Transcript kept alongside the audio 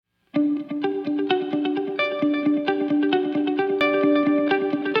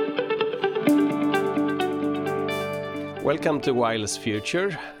Welcome to Wireless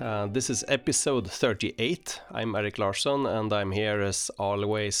Future. This is episode 38. I'm Erik Larsson and I'm here as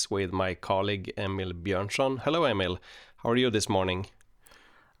always with my colleague Emil Björnsson. Hello Emil, how are you this morning?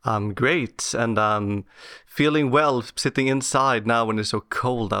 I'm great and I'm feeling well sitting inside now when it's so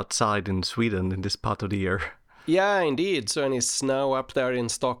cold outside in Sweden in this part of the year. Yeah, indeed. So any snow up there in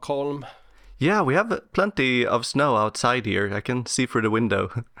Stockholm? Yeah, we have plenty of snow outside here. I can see through the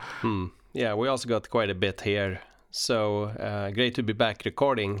window. Yeah, we also got quite a bit here. So great to be back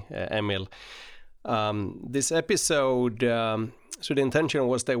recording, Emil. This episode, so the intention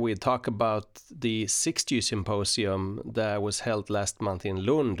was that we'd talk about the 6G Symposium that was held last month in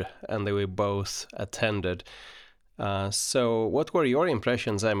Lund and that we both attended. So what were your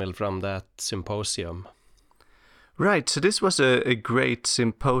impressions, Emil, from that symposium? Right, so this was a great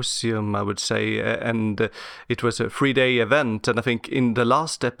symposium, I would say, and it was a 3-day event. And I think in the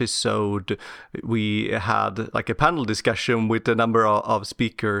last episode, we had like a panel discussion with a number of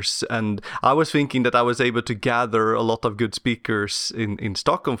speakers. And I was thinking that I was able to gather a lot of good speakers in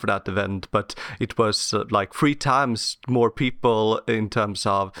Stockholm for that event, but it was like 3 times more people in terms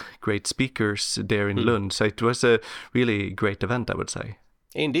of great speakers there in Lund. So it was a really great event, I would say.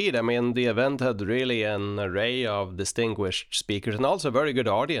 Indeed, I mean, the event had really an array of distinguished speakers and also a very good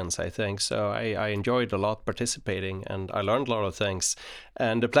audience, I think. So I enjoyed a lot participating and I learned a lot of things.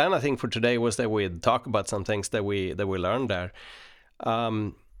 And the plan, I think, for today was that we'd talk about some things that we learned there.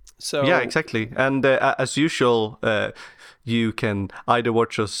 Yeah, exactly. And as usual, you can either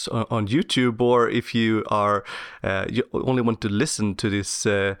watch us on YouTube or if you are you only want to listen to this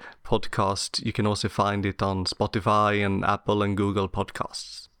podcast, you can also find it on Spotify and Apple and Google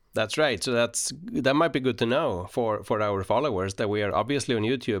Podcasts. That's right. So that might be good to know for our followers that we are obviously on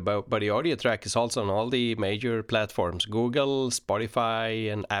YouTube, but the audio track is also on all the major platforms, Google,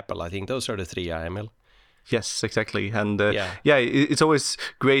 Spotify, and Apple. I think those are the 3, Emil. Yes, exactly. And it's always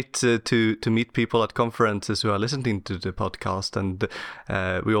great to meet people at conferences who are listening to the podcast. And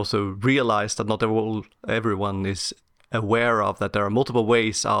we also realize that not everyone is aware of that there are multiple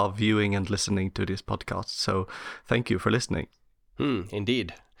ways of viewing and listening to this podcast. So thank you for listening.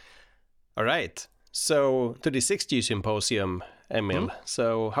 Indeed. All right. So to the 6G Symposium, Emil.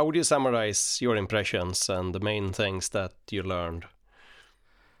 So how would you summarize your impressions and the main things that you learned?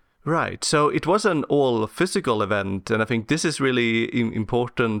 Right, so it was an all-physical event, and I think this is really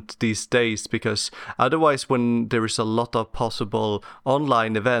important these days because otherwise when there is a lot of possible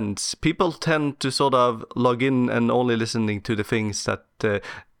online events, people tend to sort of log in and only listening to the things that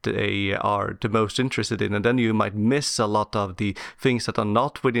they are the most interested in, and then you might miss a lot of the things that are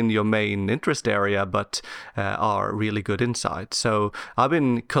not within your main interest area but are really good insights. So I've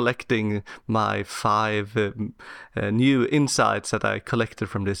been collecting my 5 new insights that I collected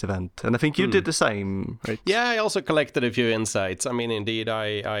from this event, and I think you did the same, right? Yeah, I also collected a few insights. I mean, indeed,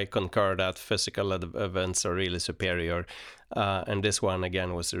 I concur that physical events are really superior, and this one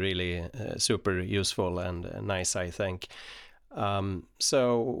again was really super useful and nice, I think.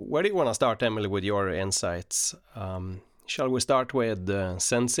 So where do you want to start, Emily, with your insights? Shall we start with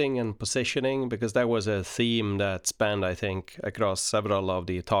sensing and positioning? Because that was a theme that spanned, I think, across several of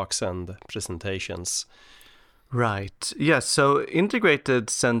the talks and presentations. Right. Yes. So integrated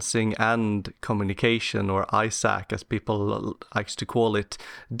sensing and communication, or ISAC, as people like to call it,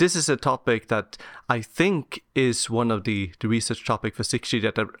 this is a topic that I think is one of the research topic for 6G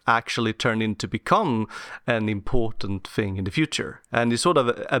that actually turned into become an important thing in the future. And it's sort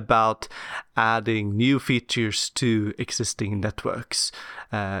of about adding new features to existing networks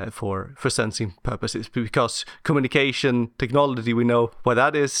for sensing purposes, because communication technology, we know what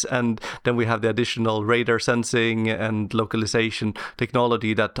that is, and then we have the additional radar sensing and localization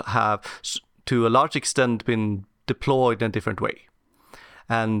technology that have to a large extent been deployed in a different way.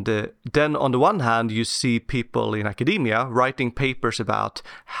 And then on the one hand, you see people in academia writing papers about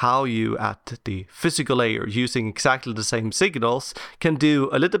how you at the physical layer, using exactly the same signals, can do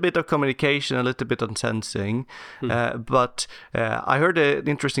a little bit of communication, a little bit on sensing. But I heard an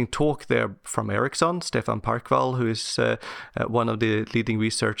interesting talk there from Ericsson, Stefan Parkvall, who is one of the leading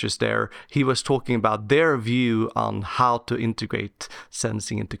researchers there. He was talking about their view on how to integrate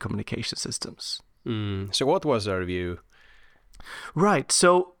sensing into communication systems. So what was their view? Right.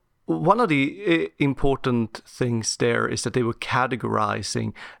 So one of the important things there is that they were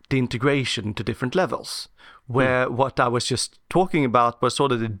categorizing the integration to different levels, where what I was just talking about was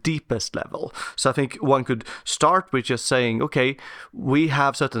sort of the deepest level. So I think one could start with just saying, okay, we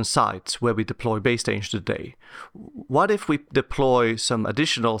have certain sites where we deploy base stations today. What if we deploy some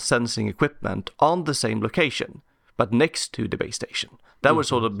additional sensing equipment on the same location, but next to the base station. That would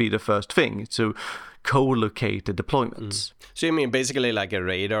sort of be the first thing, to co-locate the deployments. So you mean basically like a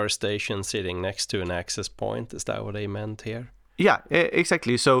radar station sitting next to an access point? Is that what they meant here? Yeah,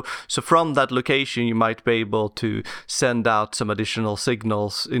 exactly. So from that location, you might be able to send out some additional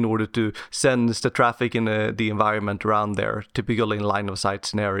signals in order to sense the traffic in the environment around there. Typically in line of sight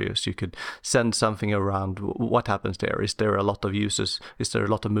scenarios, you could send something around what happens there. Is there a lot of users? Is there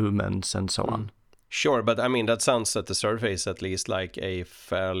a lot of movements and so on? Sure, but I mean, that sounds at the surface at least like a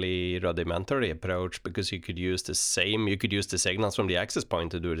fairly rudimentary approach, because you could use the signals from the access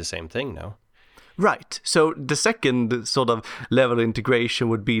point to do the same thing now. Right. So the second sort of level of integration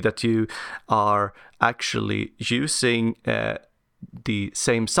would be that you are actually using the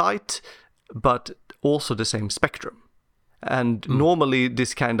same site, but also the same spectrum. And normally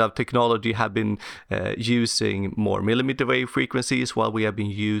this kind of technology have been using more millimeter wave frequencies, while we have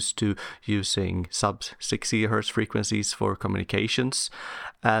been used to using sub-6 GHz frequencies for communications.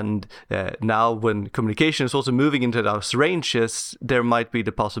 And now when communication is also moving into those ranges, there might be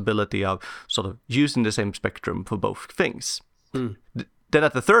the possibility of sort of using the same spectrum for both things. Then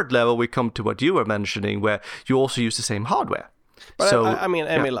at the third level, we come to what you were mentioning, where you also use the same hardware. But so, I mean,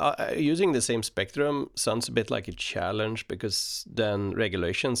 Emil, using the same spectrum sounds a bit like a challenge, because then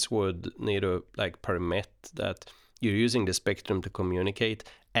regulations would need to like permit that you're using the spectrum to communicate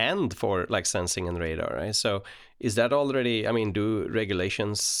and for like sensing and radar, right? So is that already, I mean, do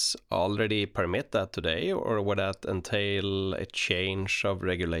regulations already permit that today, or would that entail a change of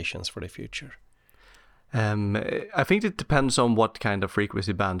regulations for the future? I think it depends on what kind of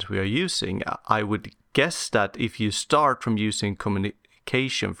frequency bands we are using. I would guess that if you start from using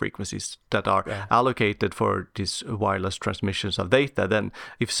communication frequencies that are allocated for these wireless transmissions of data, then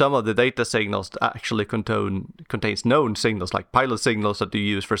if some of the data signals actually contains known signals, like pilot signals that you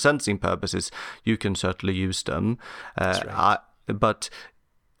use for sensing purposes, you can certainly use them. That's right. But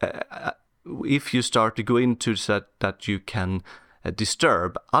if you start to go into that you can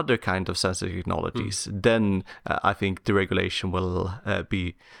disturb other kind of sensor technologies, then I think the regulation will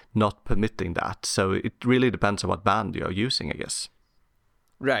be not permitting that. So it really depends on what band you're using, I guess.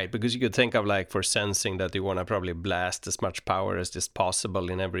 Right, because you could think of like for sensing that you want to probably blast as much power as just possible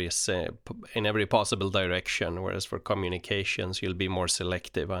in every possible direction, whereas for communications you'll be more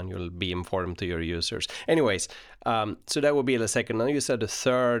selective and you'll be informed to your users. Anyways, so that would be the second. Now you said the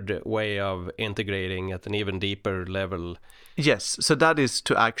third way of integrating at an even deeper level. Yes, so that is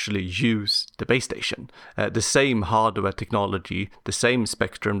to actually use the base station, the same hardware technology, the same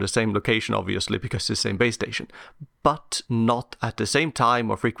spectrum, the same location, obviously, because it's the same base station, but not at the same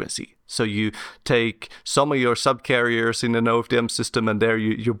time or frequency. So you take some of your subcarriers in an OFDM system, and there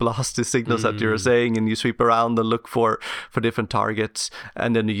you blast the signals that you're saying, and you sweep around and look for different targets,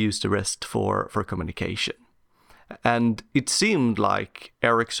 and then you use the rest for communication. And it seemed like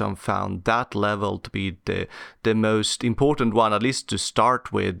Ericsson found that level to be the most important one, at least to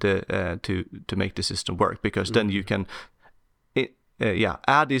start with, to make the system work, because then you can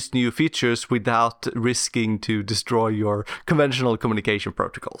add these new features without risking to destroy your conventional communication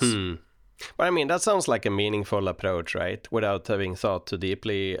protocols. But I mean, that sounds like a meaningful approach, right? Without having thought too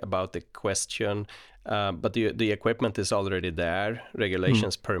deeply about the question. But the equipment is already there.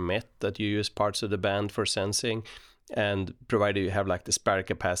 Regulations permit that you use parts of the band for sensing, and provided you have like the spare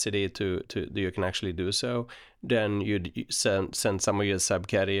capacity to you can actually do so, then you'd send some of your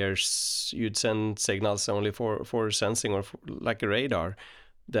subcarriers, you'd send signals only for sensing, or like a radar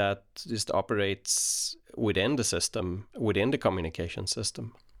that just operates within the system, within the communication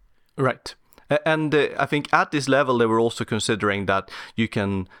system. Right. And I think at this level, they were also considering that you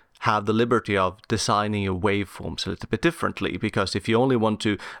can have the liberty of designing your waveforms a little bit differently, because if you only want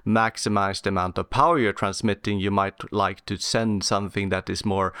to maximize the amount of power you're transmitting, you might like to send something that is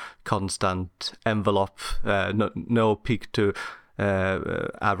more constant envelope, no peak to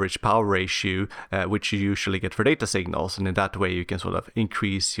average power ratio, which you usually get for data signals, and in that way you can sort of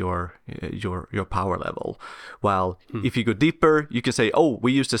increase your power level. While if you go deeper, you can say, oh,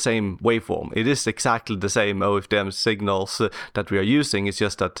 we use the same waveform. It is exactly the same OFDM signals that we are using. It's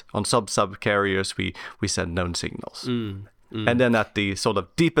just that on sub-carriers we send known signals. And then at the sort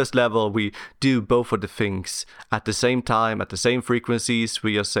of deepest level, we do both of the things at the same time, at the same frequencies.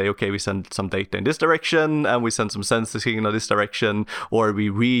 We just say, okay, we send some data in this direction, and we send some sensor signal in this direction, or we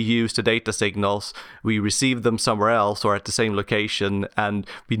reuse the data signals, we receive them somewhere else or at the same location, and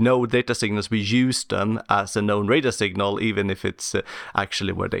we know data signals, we use them as a known radar signal, even if it's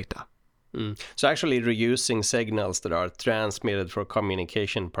actually where data. So actually reusing signals that are transmitted for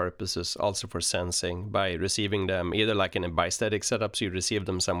communication purposes, also for sensing, by receiving them either like in a bistatic setup, so you receive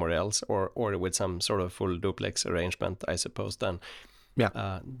them somewhere else, or with some sort of full duplex arrangement, I suppose. Then,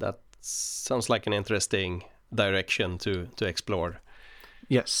 that sounds like an interesting direction to explore.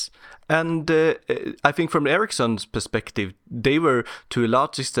 Yes. And I think from Ericsson's perspective, they were to a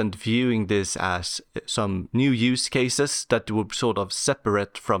large extent viewing this as some new use cases that would sort of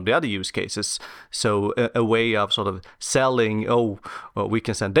separate from the other use cases. So a way of sort of selling, we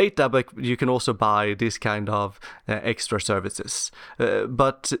can send data, but you can also buy this kind of extra services.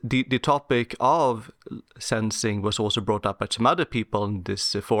 But the topic of sensing was also brought up by some other people in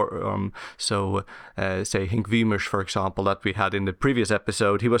this forum. So say Henk Wiemers, for example, that we had in the previous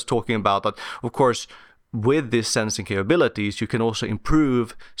episode, he was talking about that, of course, with these sensing capabilities, you can also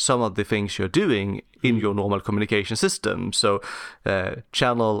improve some of the things you're doing in your normal communication system. So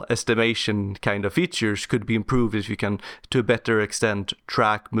channel estimation kind of features could be improved if you can, to a better extent,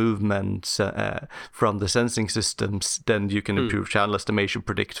 track movements from the sensing systems. Then you can improve channel estimation,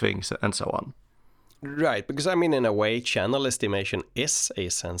 predict things, and so on. Right, because I mean, in a way, channel estimation is a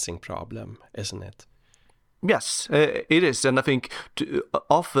sensing problem, isn't it? Yes, it is. And I think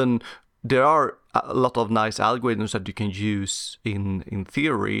often there are a lot of nice algorithms that you can use in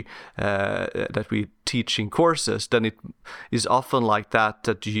theory that we teach in courses. Then it is often like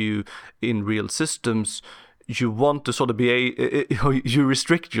that you, in real systems, you want to sort of you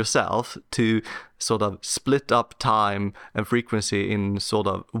restrict yourself to sort of split up time and frequency in sort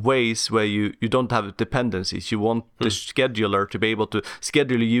of ways where you don't have dependencies. You want the scheduler to be able to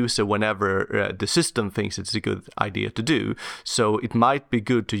schedule a user whenever the system thinks it's a good idea to do. So it might be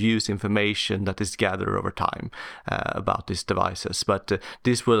good to use information that is gathered over time about these devices. But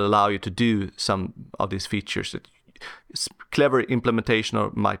this will allow you to do some of these features that clever implementation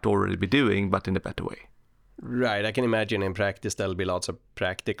might already be doing, but in a better way. Right, I can imagine in practice there'll be lots of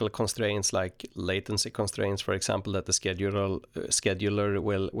practical constraints, like latency constraints, for example, that the scheduler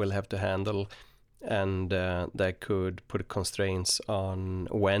will have to handle, and that could put constraints on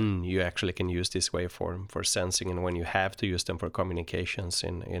when you actually can use this waveform for sensing and when you have to use them for communications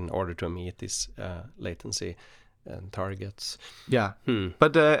in order to meet this latency and targets. Yeah,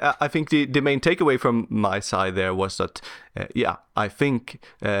 but I think the main takeaway from my side there was that, I think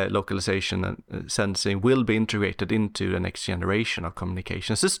localization and sensing will be integrated into the next generation of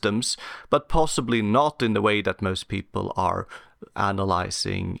communication systems, but possibly not in the way that most people are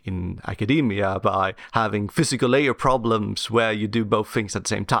analyzing in academia by having physical layer problems where you do both things at the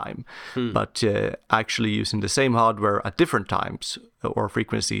same time, but actually using the same hardware at different times or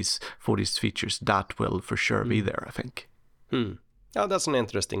frequencies for these features. That will for sure be there, I think. Oh, that's an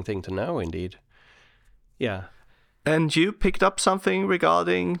interesting thing to know, indeed. Yeah. And you picked up something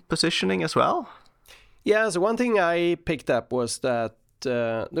regarding positioning as well? Yeah, so one thing I picked up was that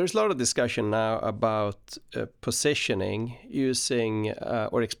there's a lot of discussion now about positioning using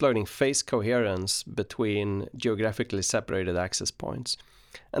or exploiting phase coherence between geographically separated access points.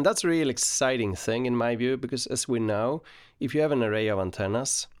 And that's a real exciting thing in my view, because as we know, if you have an array of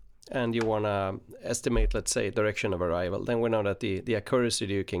antennas and you want to estimate, let's say, direction of arrival, then we know that the accuracy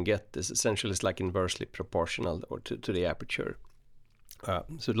that you can get is essentially like inversely proportional or to the aperture.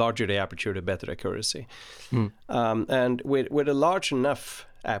 So larger the aperture, the better accuracy. And with a large enough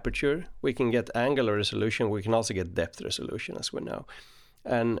aperture, we can get angular resolution. We can also get depth resolution, as we know.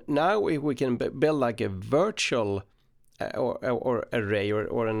 And now we can build like a virtual or array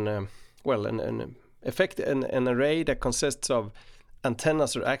or an array that consists of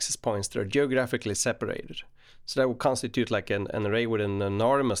antennas or access points that are geographically separated. So that would constitute like an array with an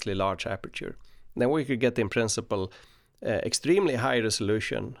enormously large aperture. Then we could get, in principle, extremely high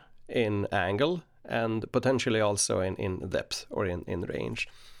resolution in angle and potentially also in depth or in range.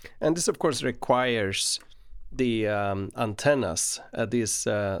 And this, of course, requires the antennas at these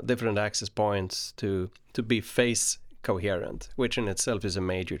different access points to be phase coherent, which in itself is a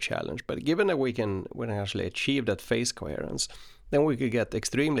major challenge. But given that we can actually achieve that phase coherence, then we could get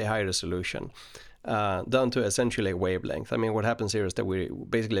extremely high resolution down to essentially a wavelength. I mean, what happens here is that we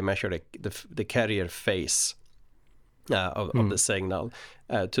basically measure the carrier phase of the signal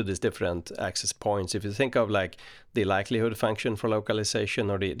to these different access points. If you think of like the likelihood function for localization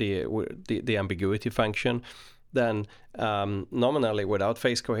or the ambiguity function, then nominally without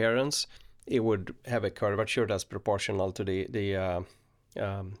phase coherence, it would have a curvature that's proportional to the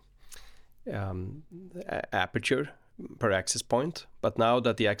aperture per access point. But now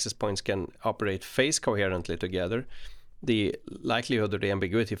that the access points can operate phase coherently together, the likelihood of the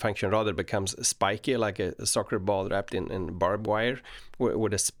ambiguity function rather becomes spiky, like a soccer ball wrapped in barbed wire, where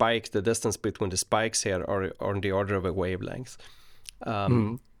the spike, the distance between the spikes here are on the order of a wavelength,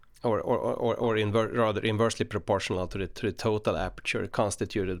 rather inversely proportional to the total aperture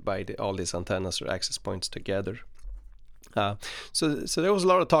constituted by all these antennas or access points together. So there was a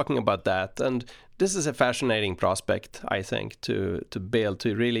lot of talking about that, and this is a fascinating prospect, I think, to be able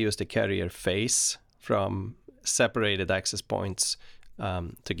to really use the carrier phase from separated access points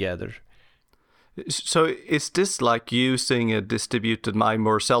together. So is this like using a distributed MIMO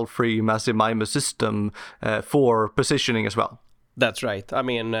or cell-free massive MIMO system for positioning as well? That's right. I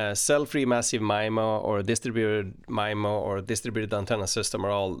mean, cell-free massive MIMO or distributed MIMO or distributed antenna system are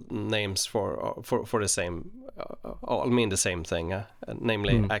all names for the same, all mean the same thing,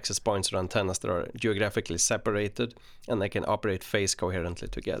 namely access points or antennas that are geographically separated and they can operate phase coherently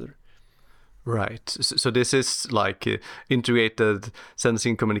together. Right. So this is like integrated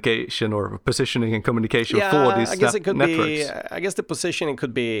sensing communication or positioning and communication for these networks. I guess the positioning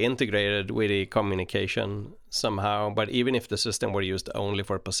could be integrated with the communication somehow, but even if the system were used only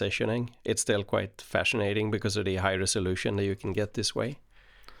for positioning, it's still quite fascinating because of the high resolution that you can get this way.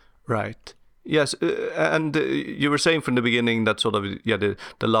 Right. Yes, and you were saying from the beginning that sort of the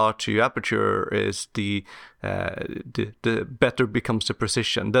larger your aperture is, the better becomes the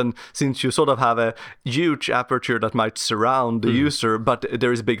precision. Then, since you sort of have a huge aperture that might surround the user, but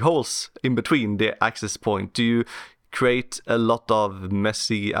there is big holes in between the access point, do you create a lot of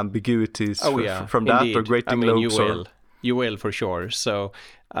messy ambiguities from that, indeed. or grating lobes? You will for sure. So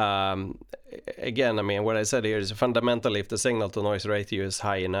again, I mean, what I said here is fundamentally, if the signal to noise ratio is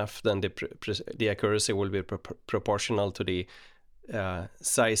high enough, then the accuracy will be proportional to the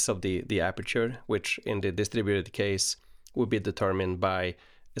size of the aperture, which in the distributed case would be determined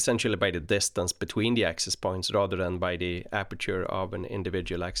essentially by the distance between the access points rather than by the aperture of an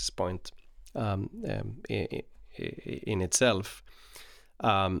individual access point in itself.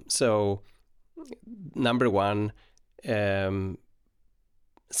 So number one,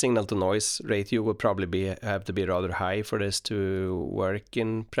 signal to noise ratio would probably have to be rather high for this to work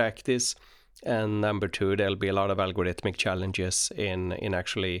in practice. And number two, there'll be a lot of algorithmic challenges in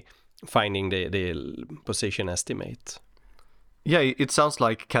actually finding the position estimate. Yeah, it sounds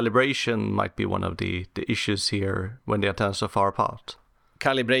like calibration might be one of the issues here when the antennas are far apart.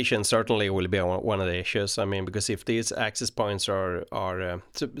 Calibration certainly will be one of the issues. I mean, because if these access points are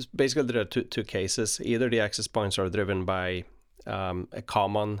so basically there are two cases. Either the access points are driven by a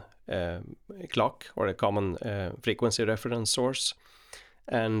common clock or a common frequency reference source,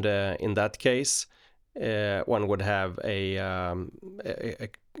 and in that case, one would have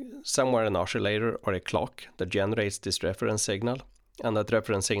somewhere an oscillator or a clock that generates this reference signal, and that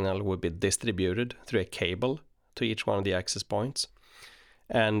reference signal would be distributed through a cable to each one of the access points.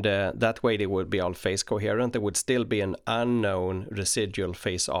 And that way they would be all phase coherent. There would still be an unknown residual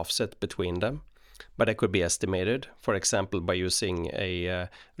phase offset between them, but it could be estimated, for example, by using a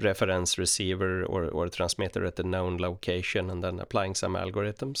reference receiver or transmitter at a known location and then applying some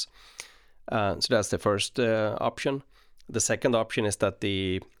algorithms. So that's the first option. The second option is that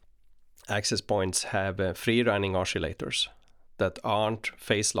the access points have free-running oscillators that aren't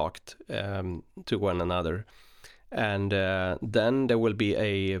phase-locked to one another. And then there will be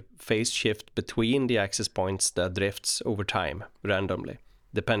a phase shift between the access points that drifts over time randomly,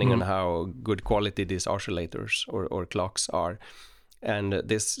 depending on how good quality these oscillators or clocks are. And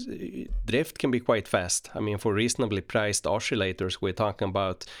this drift can be quite fast. I mean, for reasonably priced oscillators, we're talking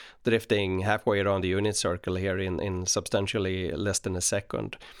about drifting halfway around the unit circle here in substantially less than a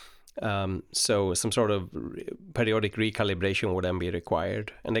second. So some sort of periodic recalibration would then be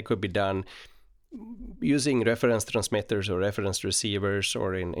required, and it could be done using reference transmitters or reference receivers,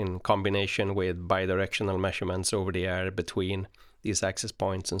 or in combination with bidirectional measurements over the air between these access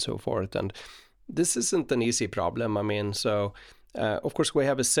points and so forth. And this isn't an easy problem. I mean, so of course we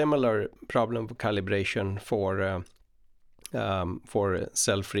have a similar problem for calibration for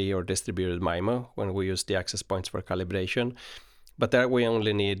cell-free or distributed MIMO when we use the access points for calibration. But there we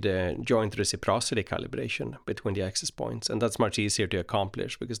only need joint reciprocity calibration between the access points, and that's much easier to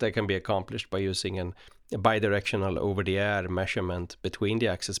accomplish because they can be accomplished by using a bidirectional over-the-air measurement between the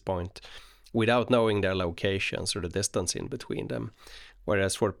access point without knowing their locations or the distance in between them.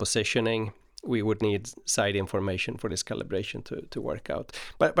 Whereas for positioning, we would need side information for this calibration to work out.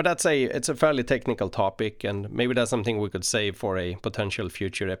 But it's a fairly technical topic, and maybe that's something we could save for a potential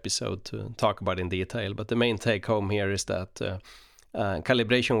future episode to talk about in detail. But the main take home here is that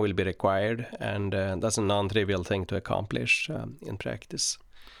calibration will be required, and that's a non-trivial thing to accomplish in practice.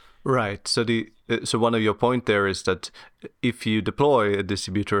 Right. So so one of your point there is that if you deploy a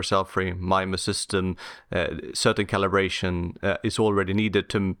distributor self-free MIMO system, certain calibration is already needed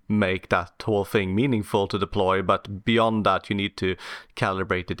to make that whole thing meaningful to deploy. But beyond that, you need to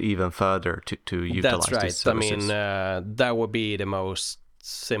calibrate it even further to utilize That's these right. I mean, services. that would be the most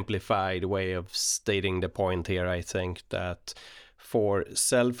simplified way of stating the point here. I think that for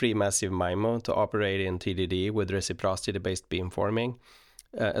cell-free massive MIMO to operate in TDD with reciprocity-based beamforming,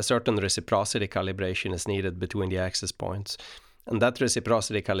 a certain reciprocity calibration is needed between the access points. And that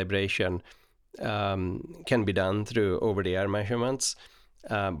reciprocity calibration can be done through over-the-air measurements,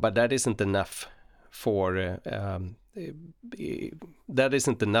 but that isn't enough that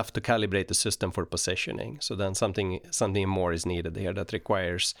isn't enough to calibrate the system for positioning. So then something more is needed here that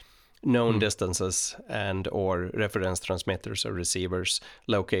requires known distances and or reference transmitters or receivers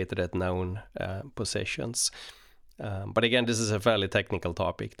located at known positions. But again, this is a fairly technical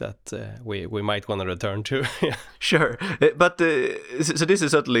topic that we might want to return to. Sure. But so this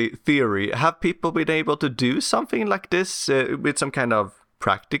is certainly theory. Have people been able to do something like this with some kind of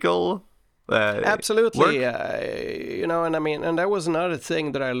practical Absolutely. work? And I mean, and that was another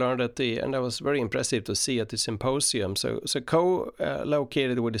thing that I learned and that was very impressive to see at the Symposium. So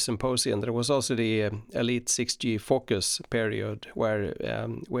co-located with the Symposium, there was also the Elite 6G focus period where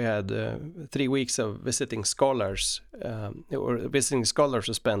we had 3 weeks of visiting scholars,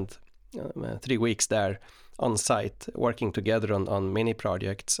 who spent 3 weeks there on site working together on many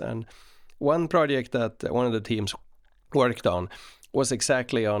projects. And one project that one of the teams worked on was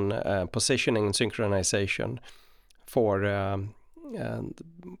exactly on positioning and synchronization for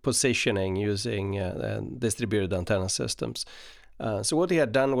positioning using distributed antenna systems. So what he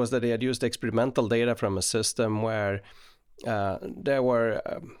had done was that he had used experimental data from a system where there were,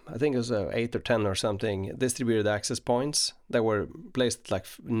 I think it was 8 or 10 or something, distributed access points that were placed at like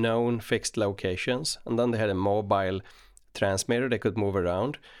known fixed locations. And then they had a mobile transmitter they could move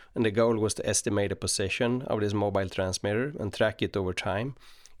around, and the goal was to estimate the position of this mobile transmitter and track it over time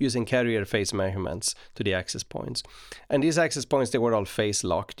using carrier phase measurements to the access points. And these access points, they were all phase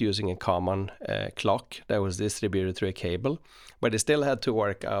locked using a common clock that was distributed through a cable, but they still had to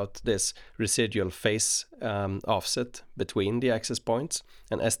work out this residual phase offset between the access points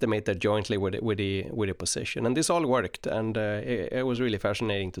and estimate that jointly with the position. And this all worked, and it was really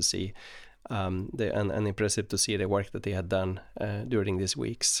fascinating to see. And impressive to see the work that they had done during these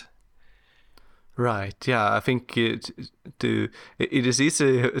weeks. Right. Yeah, I think it is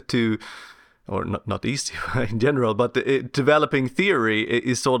easy to, or not easy in general, but developing theory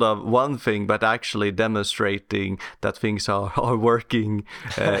is sort of one thing, but actually demonstrating that things are working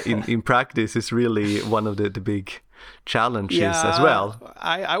in practice is really one of the big challenges as well.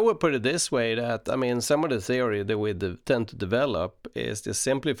 I would put it this way, that I mean, some of the theory that we tend to develop is just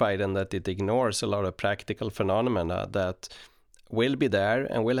simplified in that it ignores a lot of practical phenomena that will be there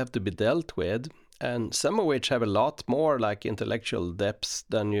and will have to be dealt with, and some of which have a lot more like intellectual depth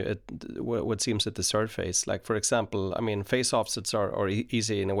than what seems at the surface. Like, for example, I mean, phase offsets are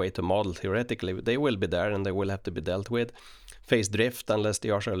easy in a way to model theoretically. They will be there and they will have to be dealt with. Phase drift, unless the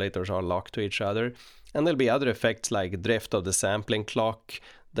oscillators are locked to each other. And there'll be other effects like drift of the sampling clock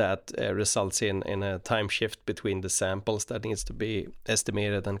that results in a time shift between the samples that needs to be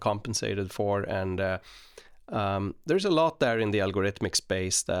estimated and compensated for. And there's a lot there in the algorithmic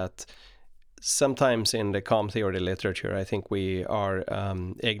space that sometimes in the COM theory literature, I think we are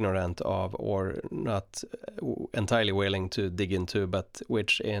ignorant of or not entirely willing to dig into, but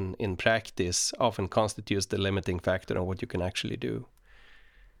which in practice often constitutes the limiting factor on what you can actually do.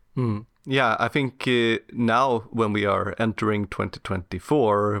 Yeah, I think now when we are entering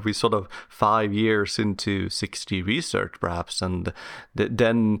 2024, we sort of 5 years into 6G research perhaps, and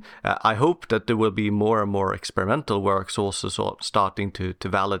then I hope that there will be more and more experimental works also starting to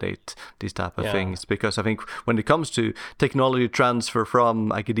validate these type of things, because I think when it comes to technology transfer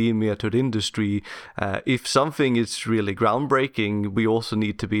from academia to the industry, if something is really groundbreaking, we also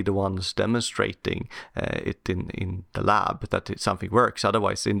need to be the ones demonstrating it in the lab that something works.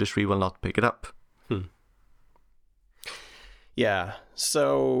 Otherwise, the industry will not pick it up. Yeah.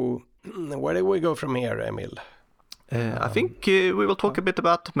 So where do we go from here, Emil? I think we will talk a bit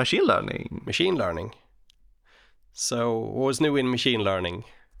about machine learning. Machine learning. So what's new in machine learning?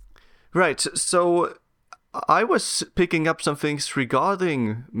 Right. So I was picking up some things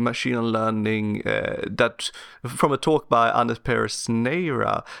regarding machine learning that from a talk by Anders Peres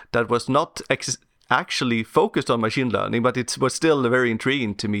Neira that was not actually focused on machine learning, but it was still very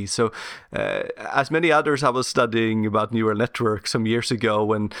intriguing to me. So as many others, I was studying about neural networks some years ago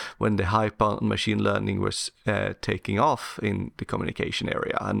when the hype on machine learning was taking off in the communication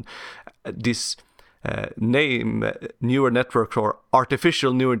area. And this name neural network or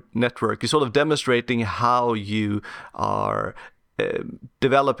artificial neural network is sort of demonstrating how you are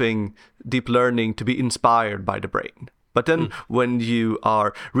developing deep learning to be inspired by the brain. But then when you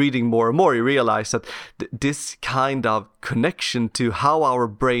are reading more and more, you realize that this kind of connection to how our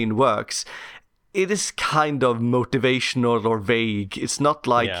brain works, it is kind of motivational or vague. It's not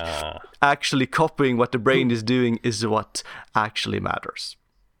like actually copying what the brain is doing is what actually matters.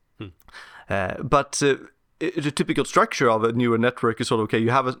 But the typical structure of a neural network is sort of, okay, you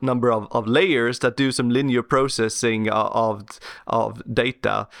have a number of layers that do some linear processing of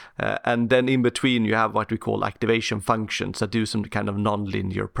data, and then in between you have what we call activation functions that do some kind of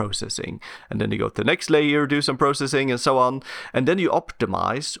non-linear processing. And then you go to the next layer, do some processing, and so on. And then you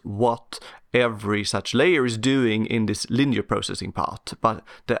optimize what every such layer is doing in this linear processing part. But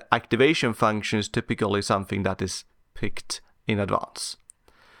the activation function is typically something that is picked in advance.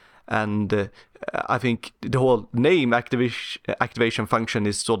 And I think the whole name activation function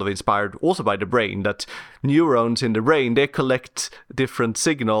is sort of inspired also by the brain, that neurons in the brain, they collect different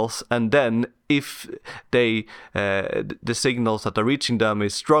signals, and then if the signals that are reaching them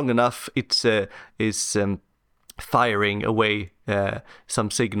is strong enough, it's firing away some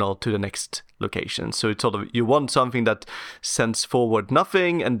signal to the next location. So it's sort of, you want something that sends forward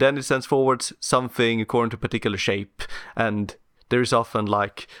nothing, and then it sends forward something according to a particular shape, and there's often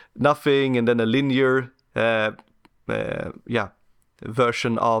like nothing and then a linear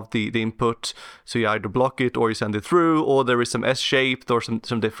version of the input. So you either block it or you send it through, or there is some S-shaped or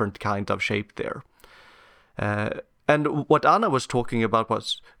some different kind of shape there. And what Anna was talking about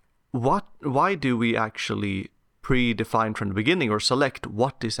was why do we actually predefine from the beginning or select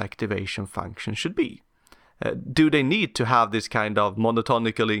what this activation function should be? Do they need to have this kind of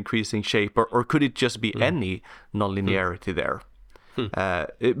monotonically increasing shape, or could it just be any nonlinearity there?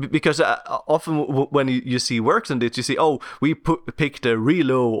 Because often when you see works on this, you see, we picked a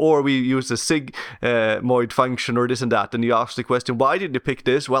relo, or we use a sigmoid function, or this and that, and you ask the question, why did you pick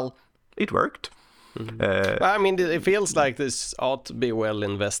this? Well, it worked. I mean, it feels like this ought to be well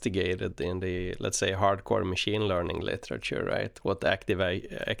investigated in the, let's say, hardcore machine learning literature, right? What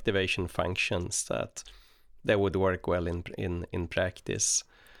activation functions that would work well in practice.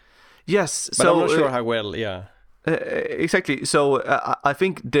 Yes, but I'm not sure how well. Exactly. So I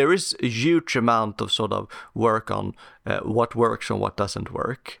think there is a huge amount of sort of work on what works and what doesn't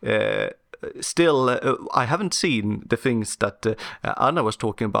work. Still, I haven't seen the things that Anna was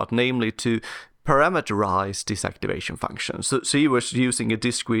talking about, namely to parameterize this activation function. So he was using a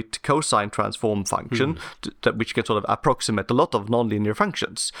discrete cosine transform function which can sort of approximate a lot of nonlinear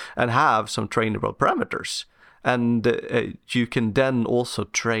functions and have some trainable parameters. And you can then also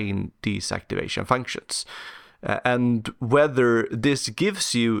train these activation functions. And whether this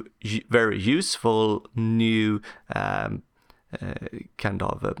gives you very useful new kind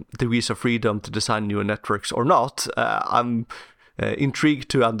of degrees of freedom to design neural networks or not, I'm intrigued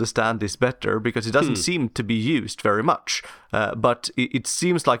to understand this better, because it doesn't seem to be used very much. But it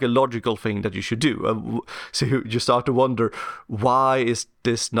seems like a logical thing that you should do. So you start to wonder, why is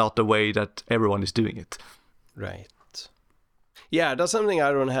this not the way that everyone is doing it? Right. Yeah, that's something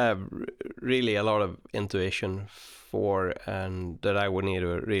I don't have really a lot of intuition for, and that I would need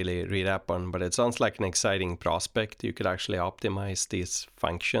to really read up on. But it sounds like an exciting prospect. You could actually optimize these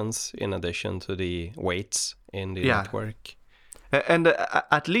functions in addition to the weights in the network. And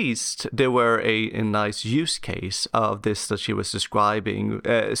at least there were a nice use case of this that she was describing.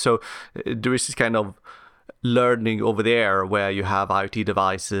 So there is this kind of learning over there where you have IoT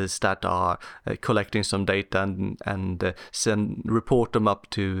devices that are collecting some data and report them up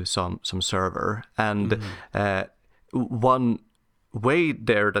to some server. And one way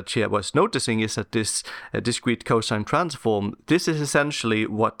there that she was noticing is that this discrete cosine transform, this is essentially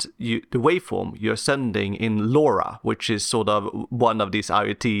what the waveform you're sending in LoRa, which is sort of one of these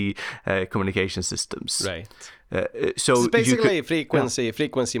IoT communication systems. Right. So it's basically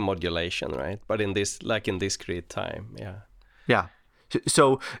frequency modulation, right? But in discrete time, Yeah.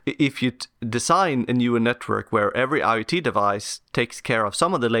 So if you design a neural network where every IoT device takes care of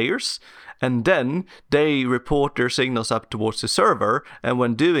some of the layers, and then they report their signals up towards the server, and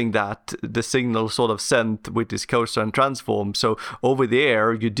when doing that, the signal sort of sent with this cosine transform. So over the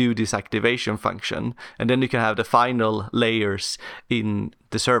air, you do this activation function, and then you can have the final layers in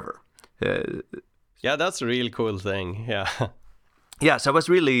the server. Yeah, that's a real cool thing. Yeah. Yes, I was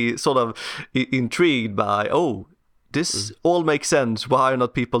really sort of intrigued by, this all makes sense. Why are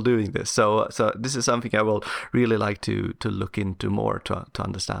not people doing this? So this is something I will really like to look into more to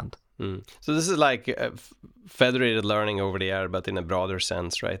understand. So this is like federated learning over the air, but in a broader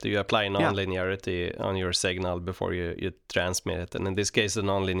sense, right? You apply non-linearity on your signal before you transmit it. And in this case, the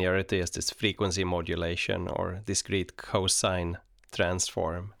non-linearity is this frequency modulation or discrete cosine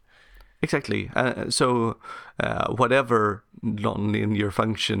transform. Exactly. So whatever non-linear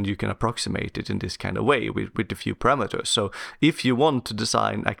function, you can approximate it in this kind of way with a few parameters. So if you want to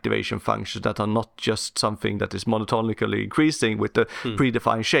design activation functions that are not just something that is monotonically increasing with a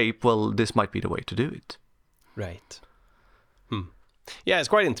predefined shape, well, this might be the way to do it. Right. Yeah, it's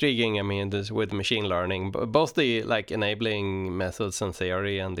quite intriguing. I mean, this with machine learning, both the like enabling methods and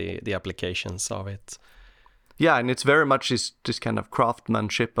theory and the applications of it. Yeah, and it's very much this kind of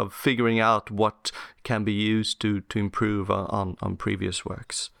craftsmanship of figuring out what can be used to improve on previous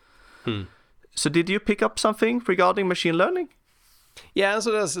works. So did you pick up something regarding machine learning? Yeah,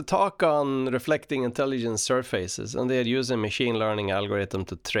 so there's a talk on reflecting intelligence surfaces, and they had used a machine learning algorithm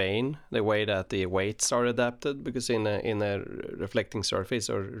to train the way that the weights are adapted, because in a reflecting surface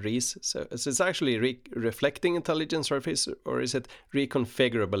or RES, so it's actually reflecting intelligence surface, or is it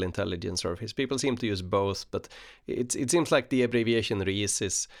reconfigurable intelligence surface? People seem to use both, but it seems like the abbreviation RES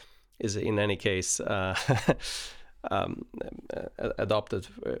is in any case adopted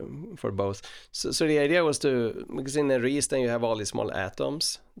for both. So the idea was because in a RES then you have all these small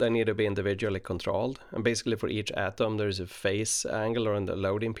atoms that need to be individually controlled, and basically for each atom there's a phase angle or the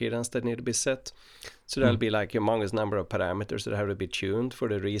load impedance that need to be set. So there'll be like a humongous number of parameters that have to be tuned for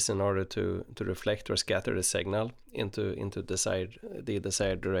the RES in order to reflect or scatter the signal into the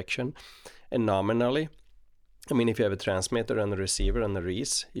desired direction. And nominally, I mean, if you have a transmitter and a receiver and a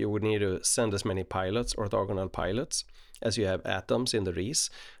RES, you would need to send as many pilots, orthogonal pilots, as you have atoms in the RES.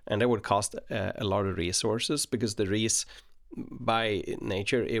 And that would cost a lot of resources, because the RES, by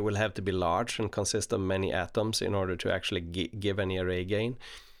nature, it will have to be large and consist of many atoms in order to actually give any array gain.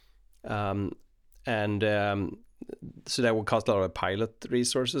 So that would cost a lot of pilot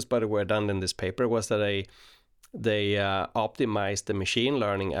resources. But what were done in this paper was that they optimized the machine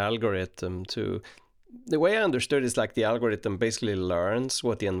learning algorithm to... The way I understood is like the algorithm basically learns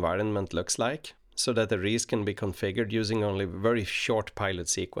what the environment looks like, so that the RES can be configured using only very short pilot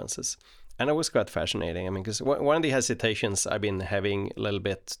sequences. And it was quite fascinating. I mean, because one of the hesitations I've been having a little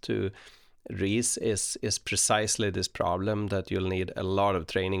bit to RES is precisely this problem that you'll need a lot of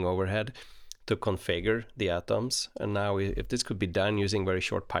training overhead to configure the atoms. And now if this could be done using very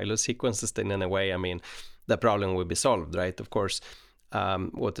short pilot sequences, then in a way, I mean, the problem would be solved, right? Of course,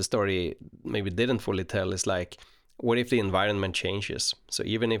 what the story maybe didn't fully tell is like, what if the environment changes? So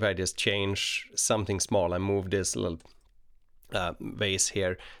even if I just change something small, I move this little vase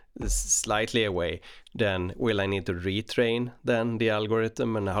here slightly away, then will I need to retrain then the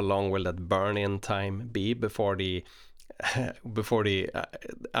algorithm, and how long will that burn-in time be before the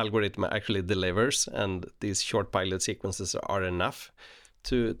algorithm actually delivers, and these short pilot sequences are enough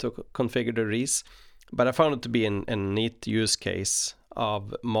to configure the RES? But I found it to be a neat use case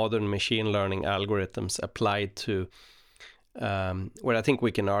of modern machine learning algorithms applied to what I think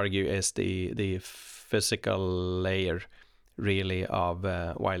we can argue is the physical layer, really, of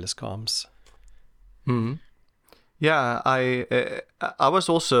wireless comms. Yeah, I was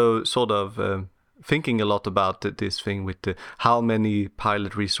also sort of thinking a lot about this thing with how many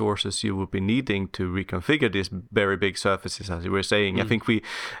pilot resources you would be needing to reconfigure these very big surfaces, as you were saying. I think we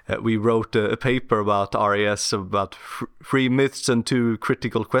wrote a paper about RAS about 3 myths and 2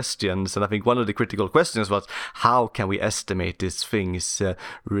 critical questions, and I think one of the critical questions was, how can we estimate these things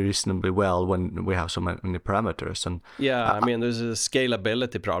reasonably well when we have so many parameters? And yeah, I mean, there's a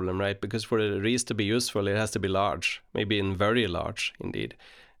scalability problem, right? Because for the RES to be useful, it has to be large, maybe in very large indeed.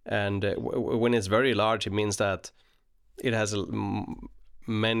 And when it's very large, it means that it has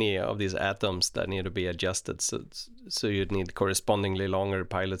many of these atoms that need to be adjusted. So you'd need correspondingly longer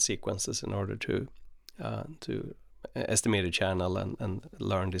pilot sequences in order to estimate a channel and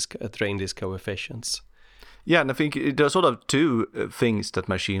train these coefficients. Yeah, and I think there are sort of 2 things that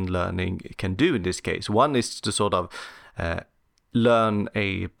machine learning can do in this case. One is to sort of learn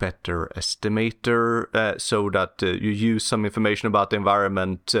a better estimator so that you use some information about the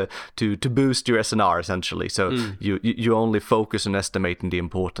environment to boost your SNR, essentially. So you only focus on estimating the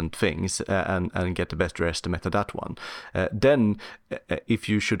important things and get a better estimate of that one. Then if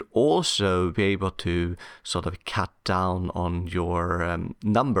you should also be able to sort of cut down on your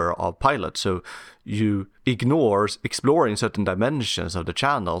number of pilots, so you ignore exploring certain dimensions of the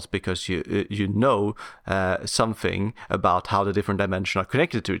channels because you know something about how the different dimensions are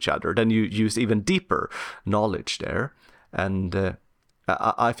connected to each other, then you use even deeper knowledge there. And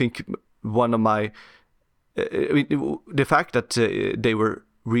I think one of my the fact that they were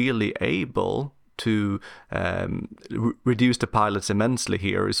really able to reduce the pilots immensely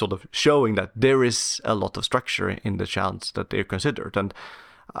here is sort of showing that there is a lot of structure in the channels that they're considered. And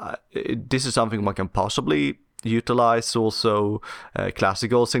this is something one can possibly utilize also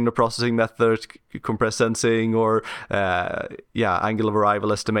classical signal processing methods, compressed sensing, or angle of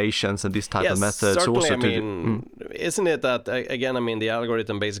arrival estimations and these type of methods. Certainly, also I mean, isn't it that, again, I mean, the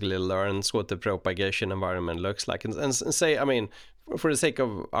algorithm basically learns what the propagation environment looks like, and say, I mean, for the sake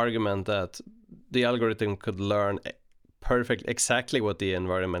of argument, that the algorithm could learn exactly what the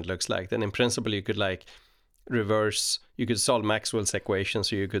environment looks like, then in principle you could you could solve Maxwell's equations,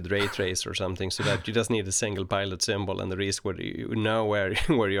 so you could ray trace or something, so that you just need a single pilot symbol and the rest where you know where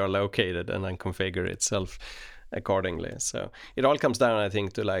you are located, and then configure itself accordingly. So it all comes down, I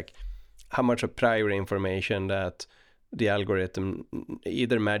think, to how much of prior information that the algorithm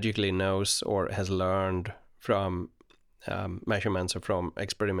either magically knows or has learned from measurements or from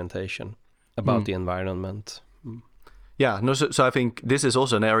experimentation about the environment. Yeah, no. So I think this is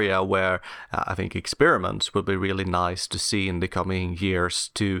also an area where I think experiments will be really nice to see in the coming years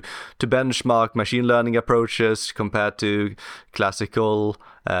to benchmark machine learning approaches compared to classical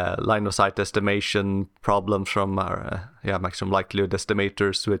line of sight estimation problems from maximum likelihood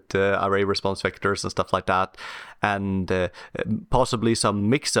estimators with array response vectors and stuff like that, and possibly some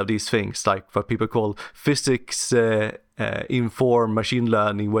mix of these things, like what people call physics informed machine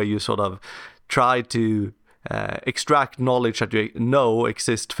learning, where you sort of try to extract knowledge that you know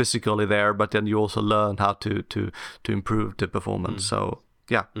exists physically there, but then you also learn how to improve the performance. So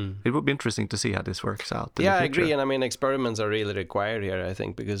it would be interesting to see how this works out. Yeah, I agree. And I mean, experiments are really required here, I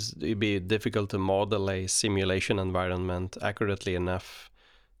think, because it'd be difficult to model a simulation environment accurately enough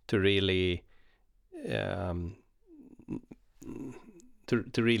to really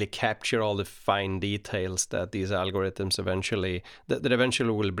to really capture all the fine details that these algorithms eventually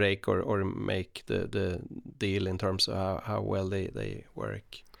will break or make the deal in terms of how well they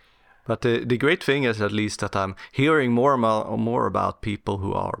work. But the great thing is, at least, that I'm hearing more about people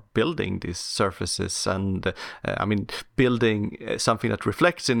who are building these surfaces, and I mean, building something that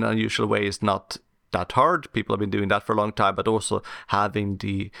reflects in an unusual way is not that hard. People have been doing that for a long time, but also having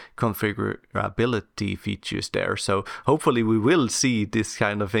the configurability features there. So hopefully we will see this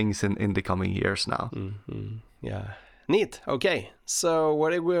kind of things in the coming years now. Mm-hmm. Yeah, neat. Okay, so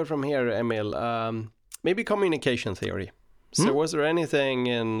where do we go from here, Emil? Maybe communication theory. So was there anything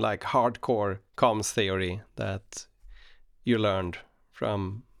in hardcore comms theory that you learned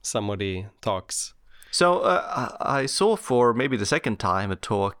from somebody talks? So I saw for maybe the second time a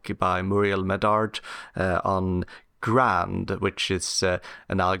talk by Muriel Medard on GRAND, which is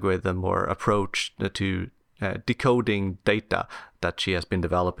an algorithm or approach to decoding data that she has been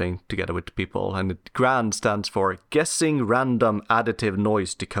developing together with people. And GRAND stands for Guessing Random Additive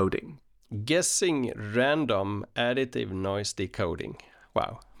Noise Decoding. Guessing Random Additive Noise Decoding.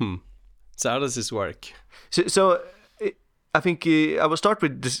 Wow. So how does this work? So I think I will start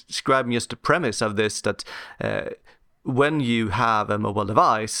with describing just the premise of this, that when you have a mobile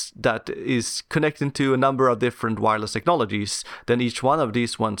device that is connected to a number of different wireless technologies, then each one of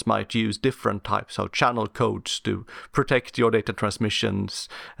these ones might use different types of channel codes to protect your data transmissions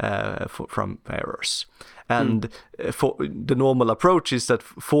from errors. And for the normal approach is that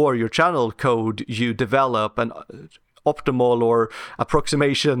for your channel code, you develop an optimal or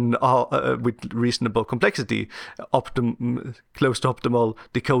approximation with reasonable complexity, close to optimal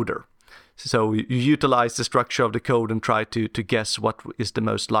decoder. So you utilize the structure of the code and try to guess what is the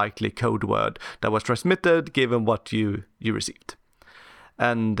most likely code word that was transmitted given what you received.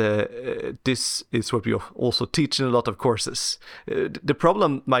 And this is what we also teach in a lot of courses. The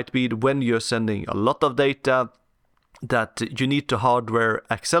problem might be when you're sending a lot of data, that you need to hardware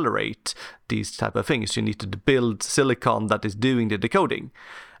accelerate these type of things. You need to build silicon that is doing the decoding.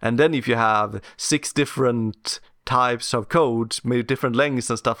 And then if you have 6 different types of codes, maybe different lengths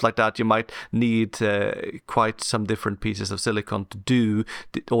and stuff like that, you might need quite some different pieces of silicon to do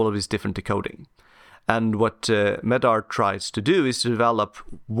all of this different decoding. And what Medard tries to do is to develop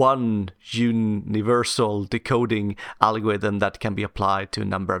one universal decoding algorithm that can be applied to a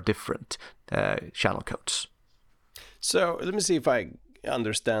number of different channel codes. So let me see if I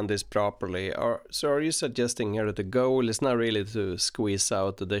understand this properly. So are you suggesting here that the goal is not really to squeeze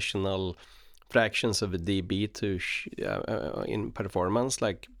out additional fractions of a dB in performance,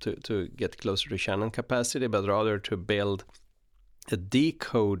 like to get closer to channel capacity, but rather to build a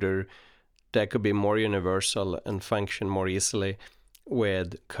decoder that could be more universal and function more easily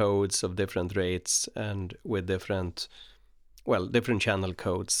with codes of different rates and with different channel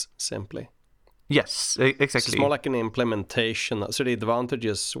codes simply. Yes, exactly. So it's more like an implementation. So the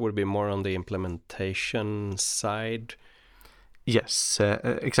advantages would be more on the implementation side. Yes,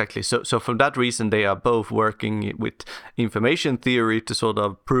 exactly. So for that reason, they are both working with information theory to sort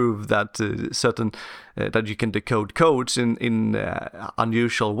of prove that that you can decode codes in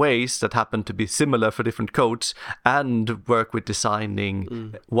unusual ways that happen to be similar for different codes, and work with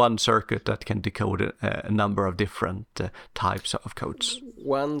designing one circuit that can decode a number of different types of codes.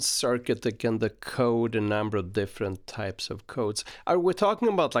 One circuit that can decode a number of different types of codes. Are we talking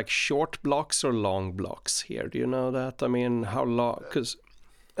about like short blocks or long blocks here? Do you know that? I mean, how long? Because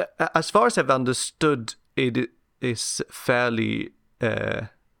as far as I've understood, it is fairly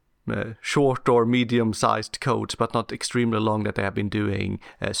short or medium-sized codes, but not extremely long that they have been doing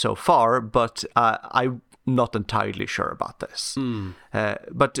so far. But I'm not entirely sure about this.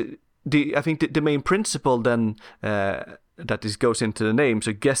 But I think the main principle then that this goes into the name,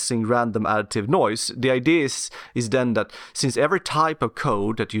 so guessing random additive noise. The idea is then that since every type of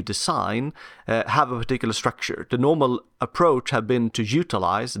code that you design have a particular structure, the normal approach have been to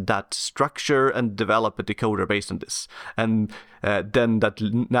utilize that structure and develop a decoder based on this. And then that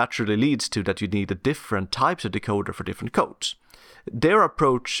naturally leads to that you need a different types of decoder for different codes. Their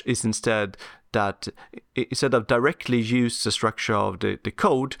approach is instead that instead of directly use the structure of the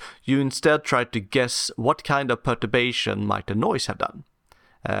code, you instead try to guess what kind of perturbation might the noise have done.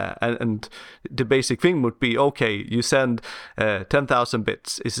 And the basic thing would be, okay, you send 10,000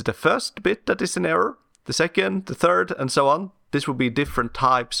 bits. Is it the first bit that is an error, the second, the third, and so on? This would be different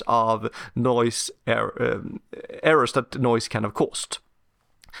types of noise errors that the noise can have caused.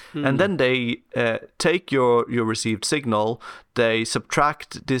 And then they take your received signal, they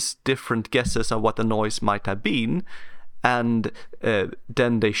subtract these different guesses of what the noise might have been, and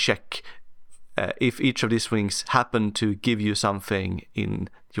then they check if each of these things happen to give you something in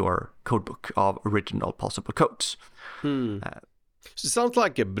your codebook of original possible codes. So it sounds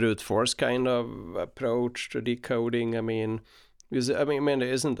like a brute force kind of approach to decoding. I mean,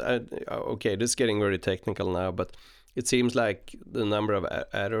 isn't okay? This is getting very technical now, but it seems like the number of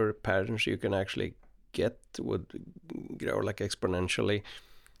error patterns you can actually get would grow like exponentially.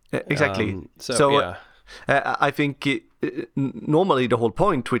 Exactly. Yeah. I think normally the whole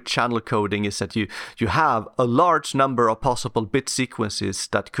point with channel coding is that you have a large number of possible bit sequences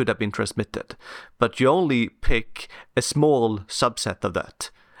that could have been transmitted, but you only pick a small subset of that.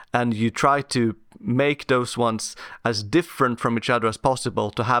 And you try to make those ones as different from each other as possible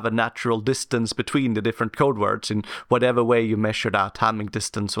to have a natural distance between the different code words in whatever way you measure that, Hamming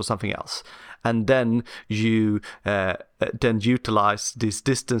distance or something else. And then you then utilize this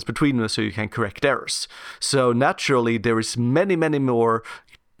distance between them so you can correct errors. So naturally, there is many more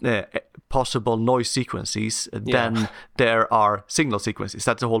possible noise sequences than there are signal sequences.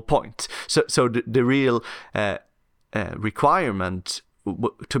 That's the whole point. So the real requirement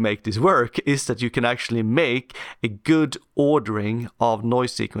to make this work is that you can actually make a good ordering of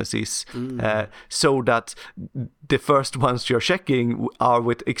noise sequences so that the first ones you're checking are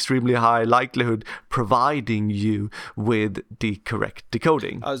with extremely high likelihood providing you with the correct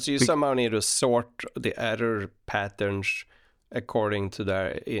decoding. So you somehow need to sort the error patterns according to their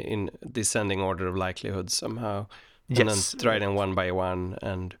in descending order of likelihood somehow, and then try them one by one,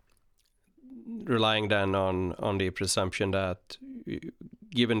 and relying then on the presumption that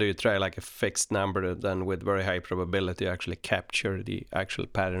given that you try like a fixed number, then with very high probability you actually capture the actual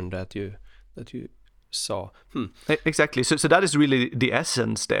pattern that you saw. Exactly. So that is really the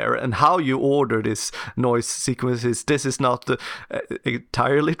essence there, and how you order this noise sequences. This is not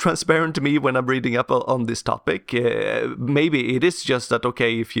entirely transparent to me when I'm reading up on this topic. Maybe it is just that,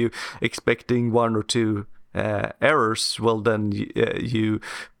 okay, if you expecting one or two errors, well then you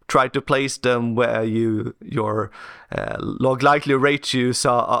try to place them where your log likelihood ratios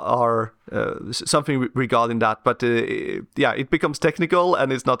are something regarding that. But it becomes technical,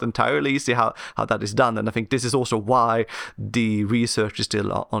 and it's not entirely easy how that is done. And I think this is also why the research is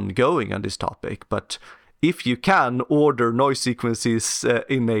still ongoing on this topic. But if you can order noise sequences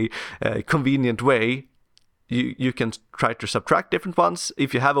in a convenient way, you can try to subtract different ones.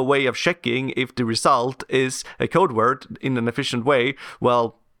 If you have a way of checking if the result is a code word in an efficient way,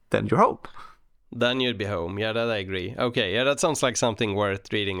 well, then you're home. Then you'd be home. Yeah, that I agree. Okay, yeah, that sounds like something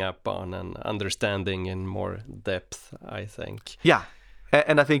worth reading up on and understanding in more depth, I think. Yeah,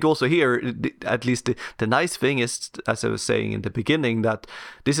 And I think also here, at least the nice thing is, as I was saying in the beginning, that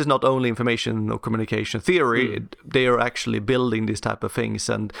this is not only information or communication theory, they are actually building these type of things.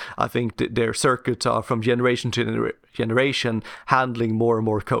 And I think their circuits are from generation to generation handling more and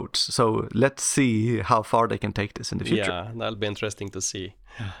more codes. So let's see how far they can take this in the future. Yeah, that'll be interesting to see.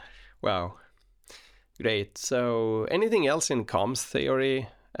 Wow. Great. So anything else in comms theory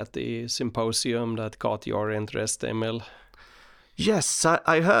at the symposium that caught your interest, Emil? Yes,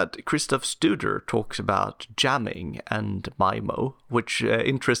 I heard Christoph Studer talks about jamming and MIMO, which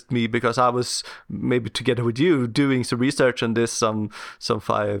interests me because I was, maybe together with you, doing some research on this some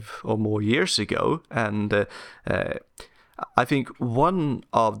 5 or more years ago. And I think one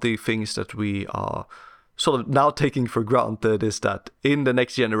of the things that we are sort of now taking for granted is that in the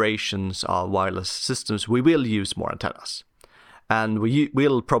next generations of wireless systems, we will use more antennas. And we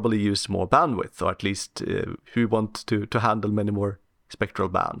will probably use more bandwidth, or at least we want to handle many more spectral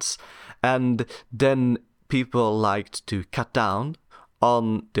bands. And then people liked to cut down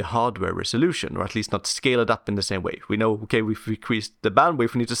on the hardware resolution, or at least not scale it up in the same way. We know, okay, we've increased the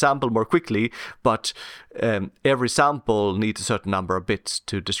bandwidth, we need to sample more quickly, but every sample needs a certain number of bits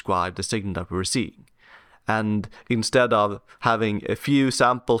to describe the signal that we're seeing. And instead of having a few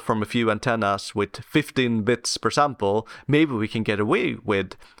samples from a few antennas with 15 bits per sample, maybe we can get away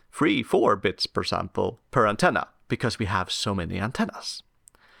with 3-4 bits per sample per antenna because we have so many antennas.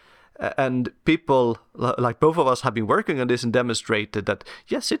 And people like both of us have been working on this and demonstrated that,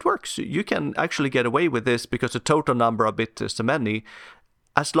 yes, it works. You can actually get away with this because the total number of bits is so many,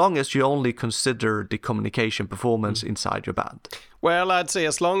 as long as you only consider the communication performance inside your band. Well, I'd say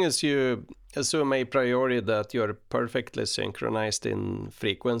as long as you assume a priori that you're perfectly synchronized in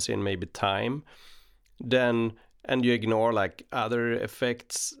frequency and maybe time, then, and you ignore like other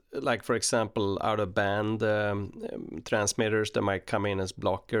effects, like for example, out of band transmitters that might come in as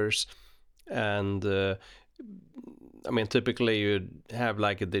blockers. And I mean, typically you'd have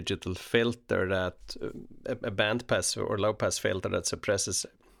like a digital filter that a band pass or low pass filter that suppresses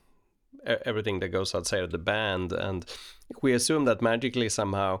everything that goes outside of the band. And if we assume that magically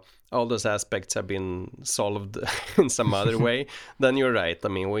somehow all those aspects have been solved in some other way, then you're right. I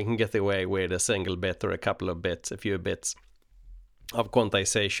mean, we can get away with a single bit or a couple of bits, a few bits of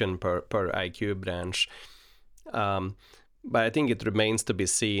quantization per IQ branch. But I think it remains to be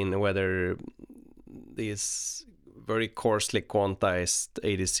seen whether these very coarsely quantized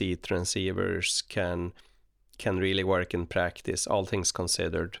ADC transceivers can really work in practice, all things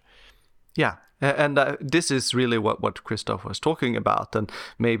considered. Yeah, and this is really what Christoph was talking about, and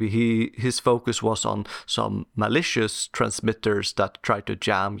maybe his focus was on some malicious transmitters that try to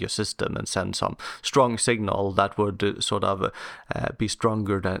jam your system and send some strong signal that would sort of be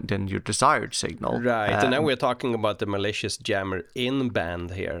stronger than your desired signal. Right, and now we're talking about the malicious jammer in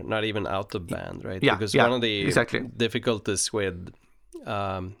band here, not even out of band, right? Yeah, because yeah, one of the exactly. difficulties with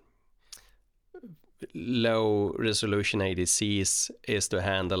low resolution ADCs is to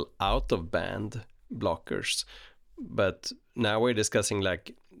handle out of band blockers, but now we're discussing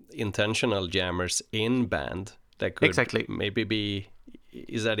like intentional jammers in band that could maybe be,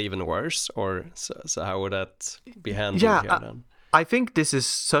 is that even worse, or so how would that be handled here then? I think this is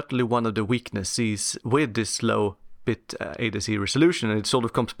certainly one of the weaknesses with this low bit ADC resolution, and it sort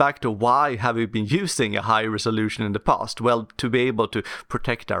of comes back to why have we been using a high resolution in the past? Well, to be able to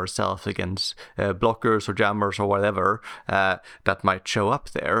protect ourselves against blockers or jammers or whatever that might show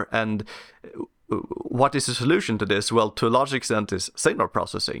up there. And what is the solution to this? Well, to a large extent is signal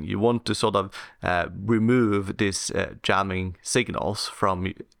processing. You want to sort of remove these jamming signals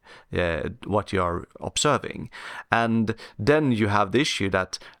from what you are observing. And then you have the issue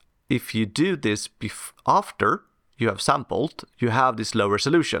that if you do this after you have sampled, you have this low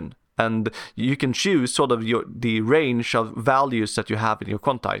resolution. And you can choose sort of the range of values that you have in your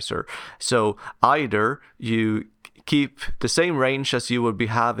quantizer. So either you keep the same range as you would be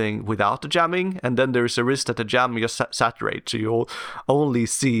having without the jamming, and then there is a risk that the jamming just saturates, so you'll only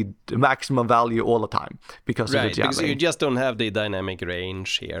see the maximum value all the time because of the jamming. Because you just don't have the dynamic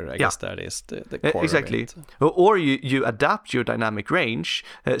range here. I guess that is the core exactly. of it. Or you adapt your dynamic range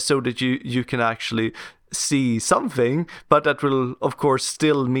so that you can actually see something, but that will of course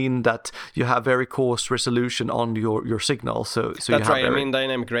still mean that you have very coarse resolution on your signal. So that's you have right. I mean,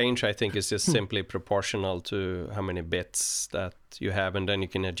 dynamic range I think is just simply proportional to how many bits that you have, and then you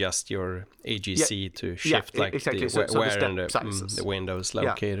can adjust your AGC to shift where the window is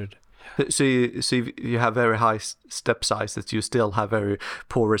located. So you have very high step sizes, you still have very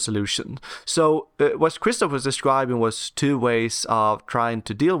poor resolution. So what Christoph was describing was two ways of trying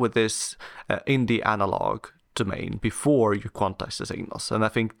to deal with this in the analog domain before you quantize the signals. And I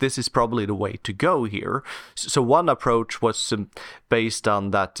think this is probably the way to go here. So one approach was based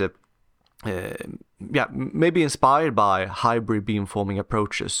on that, maybe inspired by hybrid beamforming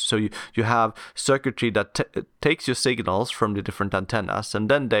approaches. So you have circuitry that takes your signals from the different antennas, and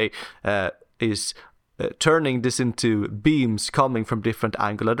then they is turning this into beams coming from different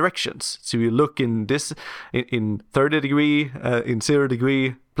angular directions. So you look in this in 30 degree, in 0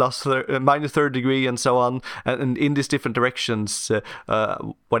 degree, minus 30 degree, and so on. And in these different directions,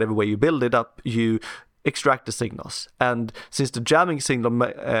 whatever way you build it up, you extract the signals. And since the jamming signal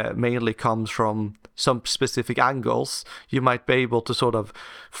mainly comes from some specific angles, you might be able to sort of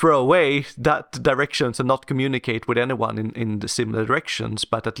throw away that directions and not communicate with anyone in the similar directions,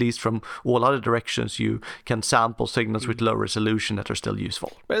 but at least from all other directions you can sample signals with low resolution that are still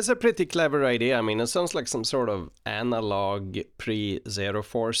useful. But it's a pretty clever idea. I mean, it sounds like some sort of analog pre-zero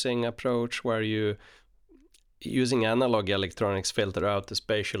forcing approach where you using analog electronics filter out the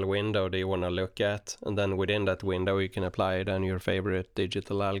spatial window that you want to look at, and then within that window you can apply then your favorite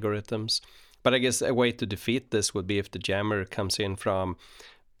digital algorithms. But I guess a way to defeat this would be if the jammer comes in from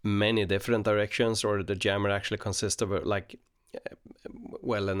many different directions, or the jammer actually consists of an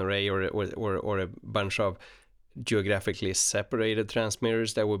array or a bunch of geographically separated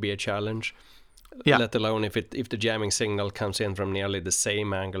transmitters. That would be a challenge. Yeah. Let alone if the jamming signal comes in from nearly the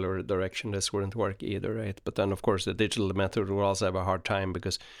same angular direction, this wouldn't work either, right? But then, of course, the digital method will also have a hard time,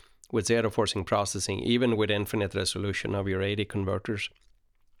 because with zero forcing processing, even with infinite resolution of your AD converters,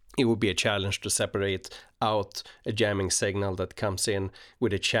 it would be a challenge to separate out a jamming signal that comes in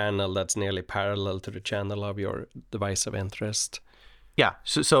with a channel that's nearly parallel to the channel of your device of interest. Yeah,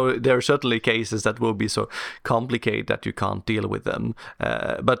 so there are certainly cases that will be so complicated that you can't deal with them.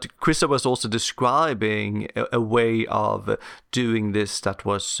 But Krista was also describing a way of doing this that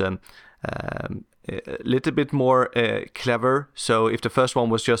was a little bit more clever. So if the first one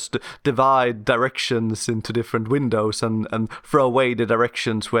was just divide directions into different windows and throw away the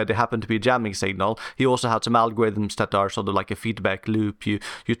directions where they happen to be a jamming signal, he also had some algorithms that are sort of like a feedback loop. You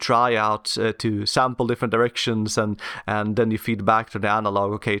try out to sample different directions, and then you feed back to the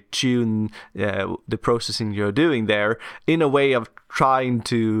analog, okay, tune the processing you're doing there in a way of trying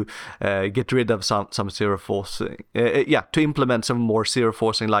to get rid of some zero forcing. To implement some more zero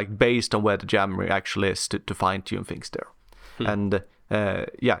forcing, like based on where the jammer actually is, to fine tune things there. And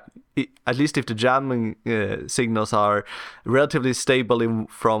at least if the jamming signals are relatively stable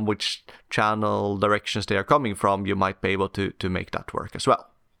from which channel directions they are coming from, you might be able to make that work as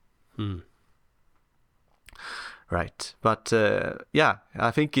well. Right, but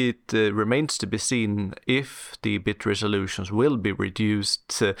I think it remains to be seen if the bit resolutions will be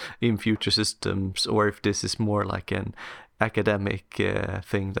reduced in future systems, or if this is more like an academic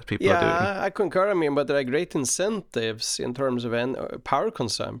thing that people are doing. Yeah, I concur. I mean, but there are great incentives in terms of power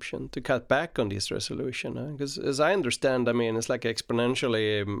consumption to cut back on this resolution. Because as I understand, I mean, it's like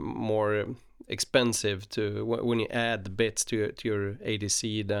exponentially more expensive when you add bits to your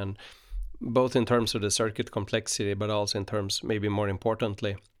ADC than, both in terms of the circuit complexity, but also in terms, maybe more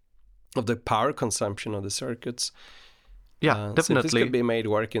importantly, of the power consumption of the circuits. Yeah, definitely. So if this could be made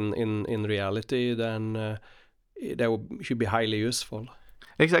work in reality, then that should be highly useful.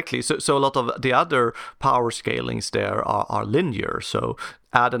 Exactly. So a lot of the other power scalings there are linear. So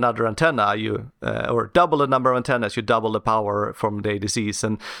add another antenna, or double the number of antennas, you double the power from the ADCs,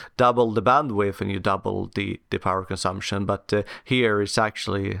 and double the bandwidth, and you double the power consumption. But here it's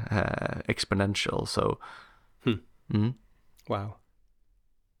actually exponential. So, Wow.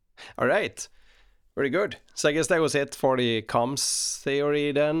 All right. Very good. So I guess that was it for the comms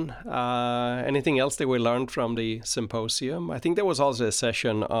theory then. Anything else that we learned from the symposium? I think there was also a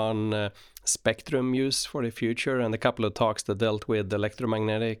session on spectrum use for the future, and a couple of talks that dealt with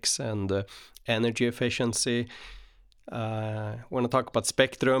electromagnetics and energy efficiency. Want to talk about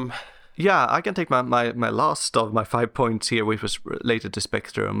spectrum? Yeah, I can take my last of my 5 points here, which was related to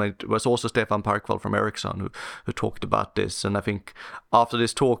spectrum. It was also Stefan Parkvall from Ericsson who talked about this. And I think after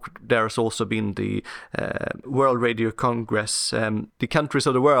this talk, there has also been the World Radio Congress. The countries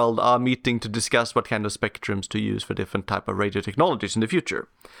of the world are meeting to discuss what kind of spectrums to use for different type of radio technologies in the future.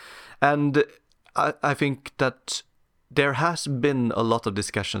 And I think that there has been a lot of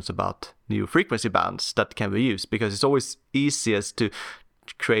discussions about new frequency bands that can be used, because it's always easiest to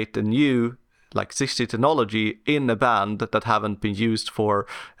create a new, like 6G technology in a band that haven't been used for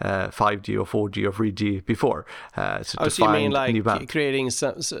 5G or 4G or 3G before. So you mean like creating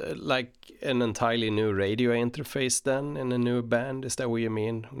like an entirely new radio interface then in a new band? Is that what you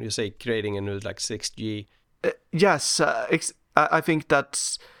mean when you say creating a new like 6G? Yes, I think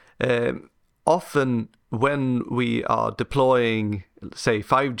that's often when we are deploying, say,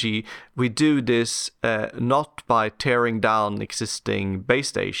 5G, we do this not by tearing down existing base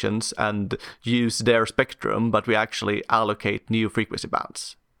stations and use their spectrum, but we actually allocate new frequency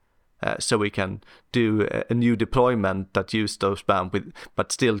bands. So we can do a new deployment that use those bands,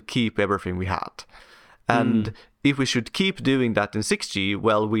 but still keep everything we had. And if we should keep doing that in 6G,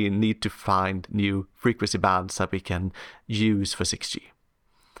 well, we need to find new frequency bands that we can use for 6G.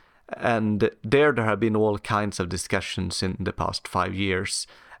 And there have been all kinds of discussions in the past 5 years,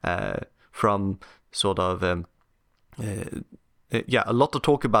 from sort of, a lot of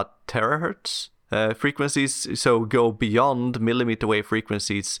talk about terahertz frequencies, so go beyond millimeter wave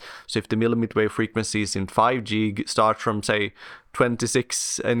frequencies. So if the millimeter wave frequencies in 5G start from, say,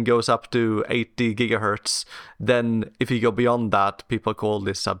 26 and goes up to 80 gigahertz, then if you go beyond that, people call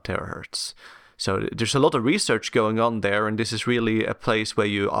this sub-terahertz. So there's a lot of research going on there, and this is really a place where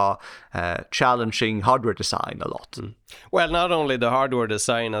you are challenging hardware design a lot. Well, not only the hardware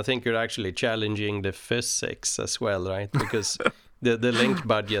design, I think you're actually challenging the physics as well, right? Because the link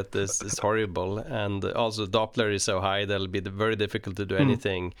budget is horrible, and also Doppler is so high that'll be very difficult to do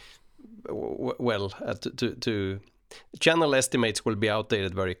anything. To channel estimates will be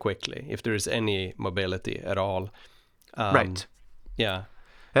outdated very quickly if there is any mobility at all. Right. Yeah.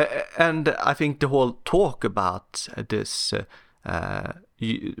 And I think the whole talk about this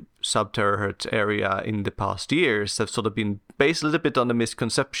sub-terahertz area in the past years have sort of been based a little bit on the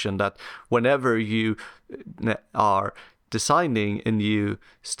misconception that whenever you are designing a new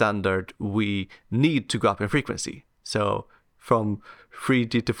standard, we need to go up in frequency. So from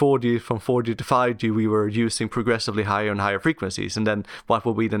 3G to 4G, from 4G to 5G, we were using progressively higher and higher frequencies. And then what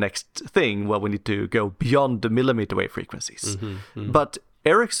will be the next thing? Well, we need to go beyond the millimeter wave frequencies. But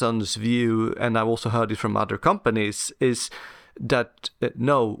Ericsson's view, and I've also heard it from other companies, is that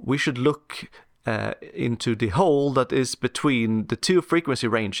no, we should look into the hole that is between the two frequency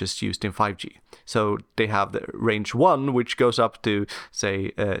ranges used in 5G. So they have the range 1, which goes up to,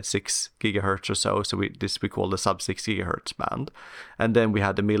 say, 6 gigahertz or so. So we call the sub-6 gigahertz band. And then we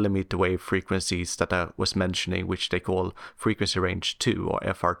had the millimeter wave frequencies that I was mentioning, which they call frequency range 2 or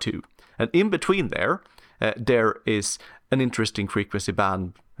FR2. And in between there is an interesting frequency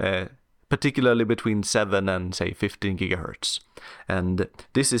band, particularly between 7 and, say, 15 gigahertz. And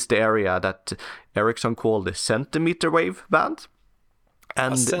this is the area that Ericsson called the centimeter wave band.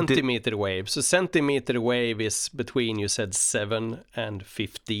 And a centimeter wave. So centimeter wave is between, you said, 7 and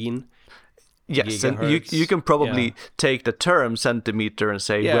 15. Yes, and you can probably take the term centimeter and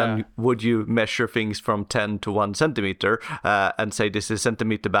say, when would you measure things from 10 to 1 centimeter and say this is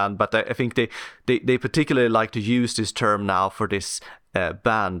centimeter band. But I think they particularly like to use this term now for this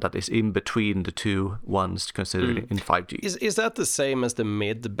band that is in between the two ones considered in 5G. Is that the same as the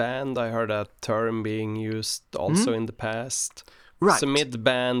mid band? I heard that term being used also in the past. Right. So mid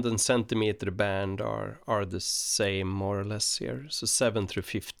band and centimeter band are the same more or less here. So 7 through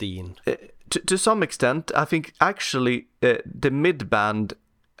 15. To some extent, I think actually the mid band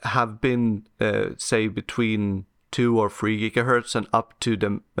have been say between 2 or 3 gigahertz and up to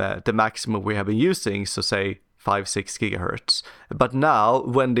the maximum we have been using. So say 5-6 gigahertz. But now,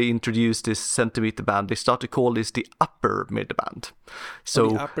 when they introduced this centimeter band, they start to call this the upper mid band. So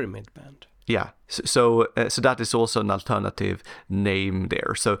the upper mid band. Yeah, so that is also an alternative name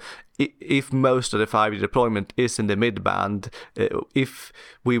there. So if most of the 5G deployment is in the mid-band, if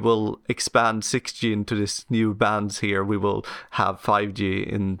we will expand 6G into this new bands here, we will have 5G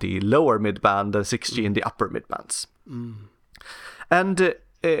in the lower mid-band and 6G in the upper mid-bands. And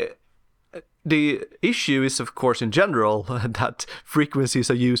the issue is, of course, in general, that frequencies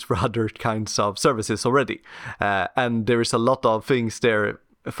are used for other kinds of services already. And there is a lot of things there,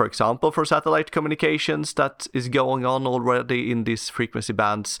 for example, for satellite communications that is going on already in these frequency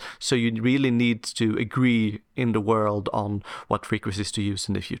bands. So you really need to agree in the world on what frequencies to use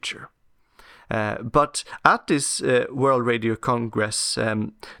in the future. But at this World Radio Congress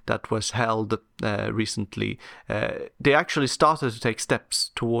that was held recently, they actually started to take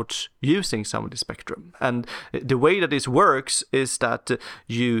steps towards using some of the spectrum. And the way that this works is that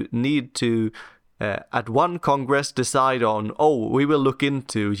you need to at one Congress decide on, we will look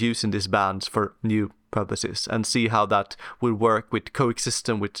into using these bands for new purposes and see how that will work with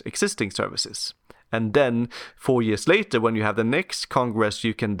coexisting with existing services. And then 4 years later, when you have the next Congress,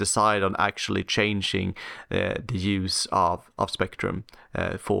 you can decide on actually changing the use of Spectrum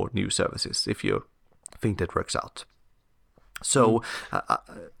for new services, if you think that works out. So,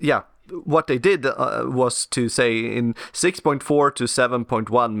 what they did was to say in 6.4 to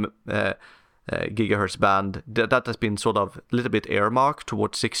 7.1 gigahertz band, that has been sort of a little bit earmarked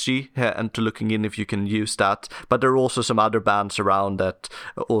towards 6G and to looking in if you can use that. But there are also some other bands around that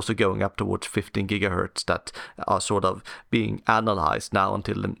are also going up towards 15 gigahertz that are sort of being analyzed now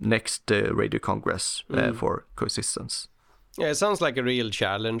until the next Radio Congress for coexistence. Yeah, it sounds like a real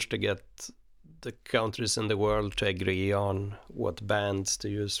challenge to get the countries in the world to agree on what bands to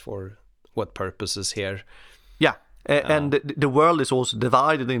use for what purposes here. Yeah. And the world is also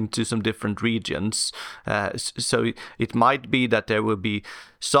divided into some different regions. So it might be that there will be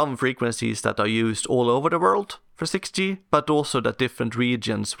some frequencies that are used all over the world for 6G, but also that different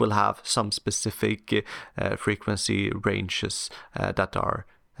regions will have some specific frequency ranges that are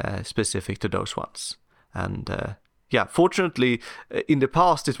specific to those ones. And fortunately, in the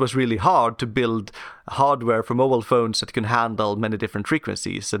past, it was really hard to build hardware for mobile phones that can handle many different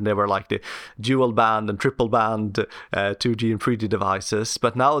frequencies. And they were like the dual band and triple band 2G and 3G devices.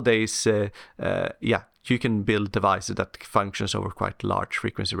 But nowadays, you can build devices that functions over quite large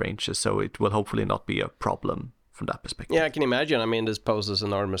frequency ranges. So it will hopefully not be a problem from that perspective. Yeah, I can imagine. I mean, this poses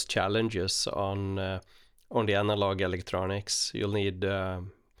enormous challenges on the analog electronics. You'll need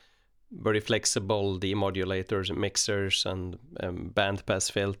very flexible demodulators, mixers, and bandpass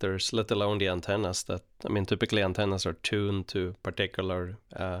filters, let alone the antennas. Typically antennas are tuned to particular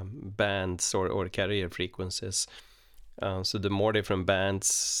bands or carrier frequencies. So the more different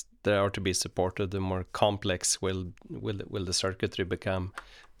bands there are to be supported, the more complex will the circuitry become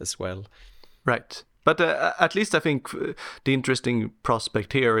as well. Right. But at least I think the interesting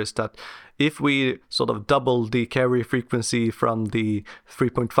prospect here is that if we sort of double the carrier frequency from the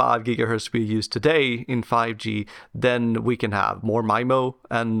 3.5 gigahertz we use today in 5G, then we can have more MIMO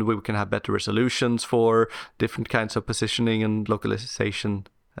and we can have better resolutions for different kinds of positioning and localization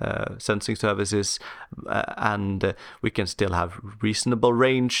sensing services, and we can still have reasonable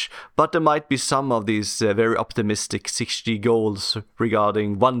range, but there might be some of these very optimistic 6G goals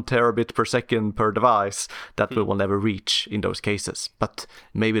regarding 1 terabit per second per device that we will never reach in those cases, but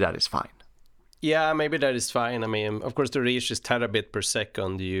maybe that is fine. Yeah, maybe that is fine. I mean, of course, to reach this terabit per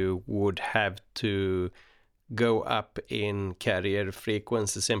second, you would have to go up in carrier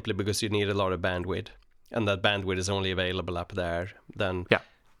frequency simply because you need a lot of bandwidth, and that bandwidth is only available up there. Then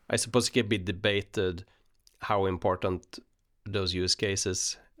I suppose it could be debated how important those use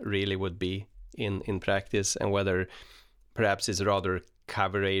cases really would be in practice, and whether perhaps it's rather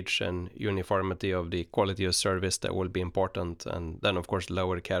coverage and uniformity of the quality of service that will be important. And then, of course,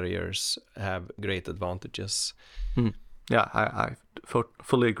 lower carriers have great advantages. Yeah, I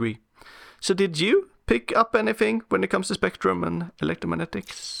fully agree. So did you pick up anything when it comes to spectrum and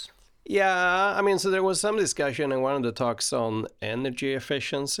electromagnetics? Yeah, I mean, so there was some discussion in one of the talks on energy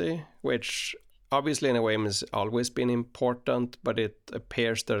efficiency, which obviously in a way has always been important, but it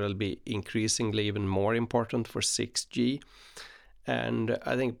appears that it'll be increasingly even more important for 6G. And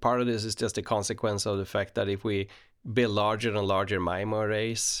I think part of this is just a consequence of the fact that if we build larger and larger MIMO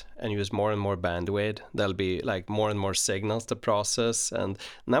arrays and use more and more bandwidth, there'll be like more and more signals to process. And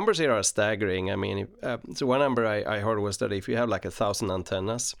numbers here are staggering. I mean, so one number I heard was that if you have like 1,000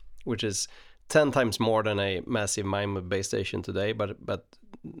 antennas, which is 10 times more than a massive MIMO base station today, but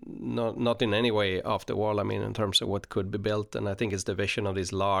not in any way off the wall, I mean, in terms of what could be built. And I think it's the vision of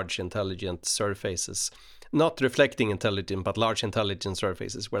these large intelligent surfaces, not reflecting intelligent, but large intelligent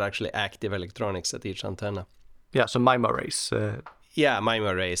surfaces with actually active electronics at each antenna. Yeah, so MIMO arrays.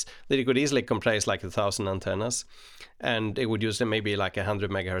 MIMO arrays. That you could easily comprise like 1,000 antennas, and it would use maybe like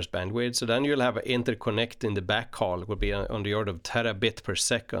 100 megahertz bandwidth. So then you'll have an interconnect in the backhaul, would be on the order of terabit per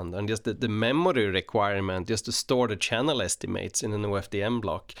second. And just the memory requirement just to store the channel estimates in an OFDM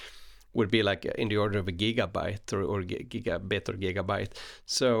block would be like in the order of a gigabyte or gigabit or gigabyte.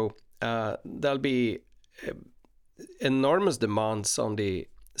 So there'll be enormous demands on the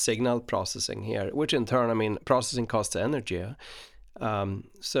signal processing here, which in turn, I mean, processing costs energy.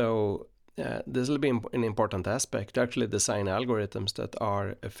 So this will be an important aspect to actually design algorithms that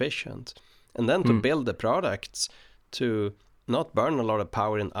are efficient, and then to build the products to not burn a lot of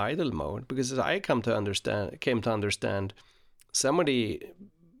power in idle mode. Because as I came to understand some of the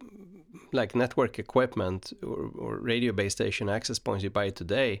like network equipment or radio base station access points you buy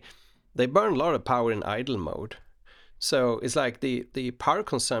today, they burn a lot of power in idle mode. So it's like the power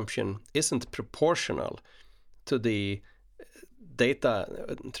consumption isn't proportional to the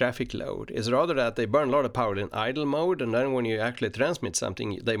data traffic load. It's rather that they burn a lot of power in idle mode, and then when you actually transmit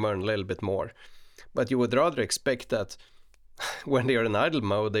something, they burn a little bit more. But you would rather expect that when they are in idle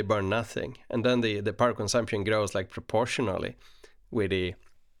mode, they burn nothing, and then the power consumption grows like proportionally with the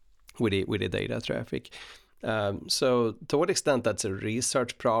data traffic. So to what extent that's a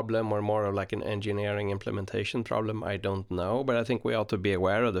research problem or more of like an engineering implementation problem, I don't know. But I think we ought to be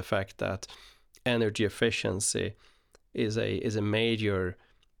aware of the fact that energy efficiency is a major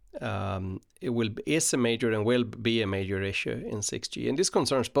is a major and will be a major issue in 6G. And this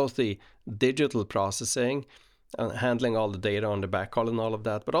concerns both the digital processing and handling all the data on the backhaul and all of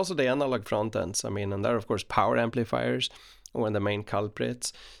that, but also the analog front ends. I mean, and there are of course power amplifiers one of the main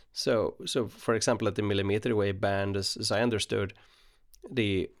culprits. So for example, at the millimeter wave band, as I understood,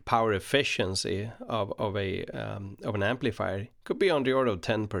 the power efficiency of an amplifier could be on the order of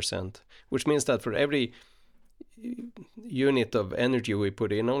 10%, which means that for every unit of energy we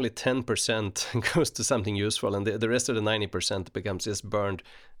put in, only 10% goes to something useful, and the rest of the 90% becomes just burned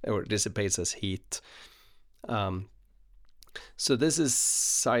or dissipates as heat. So this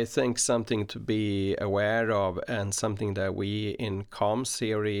is, I think, something to be aware of, and something that we in comms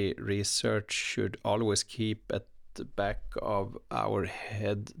theory research should always keep at the back of our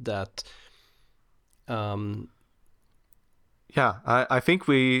head. That I think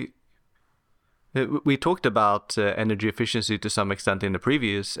we talked about energy efficiency to some extent in the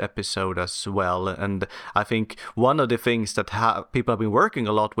previous episode as well, and I think one of the things that people have been working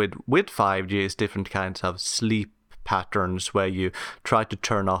a lot with 5G is different kinds of sleep patterns, where you try to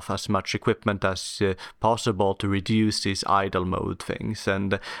turn off as much equipment as possible to reduce these idle mode things,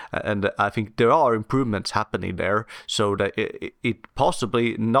 and I think there are improvements happening there, so that it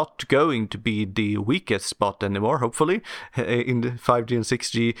possibly not going to be the weakest spot anymore, hopefully, in the 5G and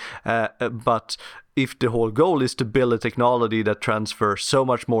 6G, but if the whole goal is to build a technology that transfers so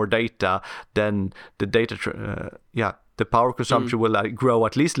much more data, then the data the power consumption will grow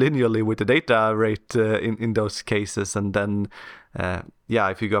at least linearly with the data rate in those cases. And then,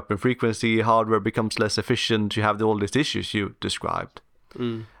 if you go up in frequency, hardware becomes less efficient. You have all these issues you described.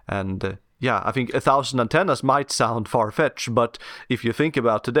 And I think 1,000 antennas might sound far-fetched, but if you think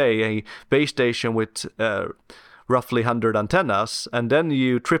about today, a base station with roughly 100 antennas, and then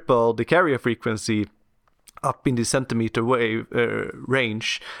you triple the carrier frequency up in the centimeter wave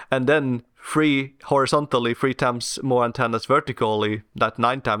range, and then horizontally 3 times more antennas vertically, that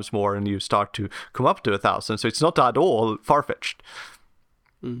 9 times more, and you start to come up to 1,000. So it's not at all far-fetched.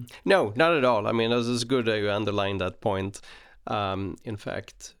 No, not at all. I mean, this is good that you underline that point. In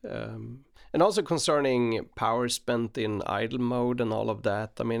fact, and also concerning power spent in idle mode and all of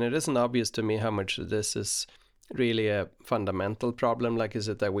that, I mean, it isn't obvious to me how much this is really a fundamental problem. Like, is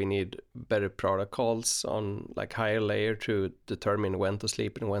it that we need better protocols on like higher layer to determine when to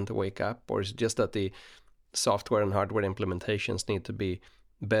sleep and when to wake up, or is it just that the software and hardware implementations need to be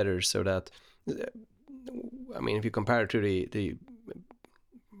better, so that, I mean, if you compare it to the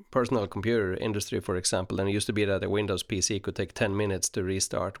personal computer industry, for example, then it used to be that a Windows PC could take 10 minutes to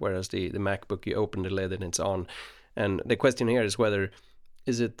restart, whereas the MacBook, you open the lid and it's on. And the question here is whether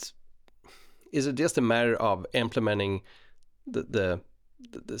is it just a matter of implementing the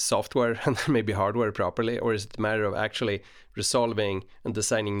software and maybe hardware properly, or is it a matter of actually resolving and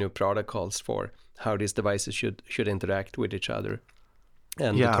designing new protocols for how these devices should interact with each other,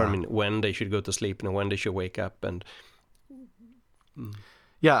 and determine when they should go to sleep and when they should wake up? And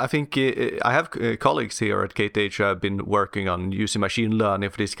I think I have colleagues here at KTH who have been working on using machine learning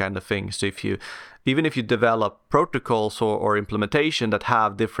for this kind of thing. So even if you develop protocols or implementation that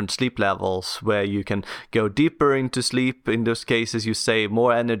have different sleep levels, where you can go deeper into sleep, in those cases you save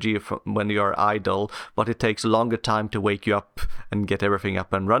more energy when you're idle, but it takes a longer time to wake you up and get everything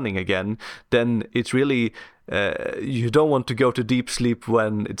up and running again, then it's really you don't want to go to deep sleep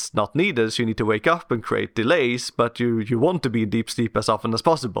when it's not needed, so you need to wake up and create delays, but you want to be in deep sleep as often as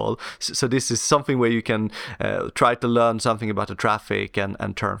possible. So this is something where you can try to learn something about the traffic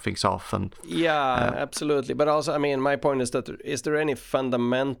and turn things off. And absolutely. But also, I mean, my point is that is there any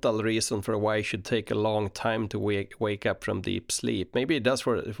fundamental reason for why it should take a long time to wake up from deep sleep? Maybe it does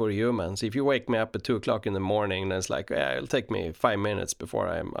for humans. If you wake me up at 2 o'clock in the morning, then it's like, it'll take me 5 minutes before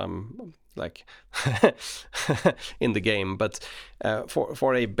I'm like in the game. But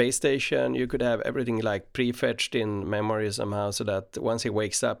for a base station, you could have everything like prefetched in memory somehow, so that once he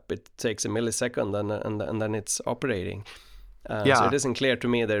wakes up, it takes a millisecond and then it's operating. So it isn't clear to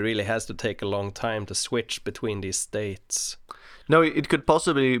me that it really has to take a long time to switch between these states. No, it could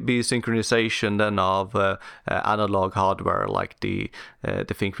possibly be synchronization then of analog hardware, like the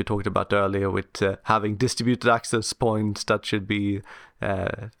thing we talked about earlier with having distributed access points that should be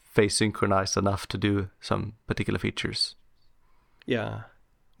phase synchronized enough to do some particular features. Yeah.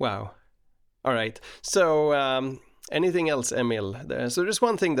 Wow. All right. So anything else, Emil? So there's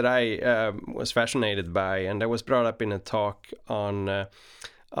one thing that I was fascinated by, and that was brought up in a talk on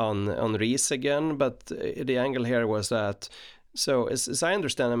on Reese again, but the angle here was that, so as I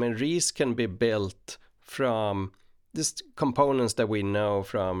understand, I mean, Reese can be built from just components that we know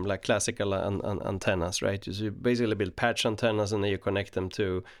from like classical antennas, right? You basically build patch antennas and then you connect them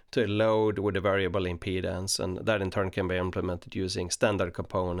to a load with a variable impedance, and that in turn can be implemented using standard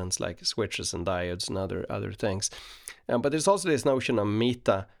components like switches and diodes and other things. But there's also this notion of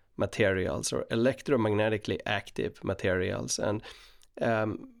meta materials, or electromagnetically active materials. And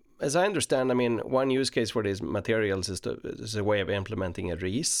as I understand, I mean, one use case for these materials is a way of implementing a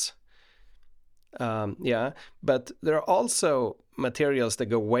Reese. But there are also materials that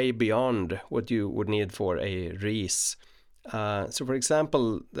go way beyond what you would need for a Reese. So, for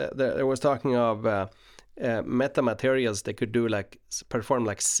example, there was talking of metamaterials that could perform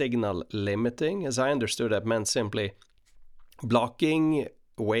like signal limiting. As I understood, that meant simply blocking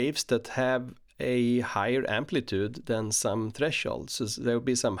waves that have a higher amplitude than some thresholds. So there would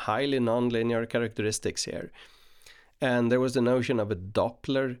be some highly nonlinear characteristics here. And there was the notion of a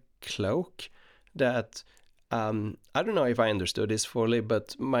Doppler cloak that I don't know if I understood this fully,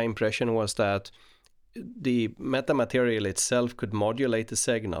 but my impression was that the metamaterial itself could modulate the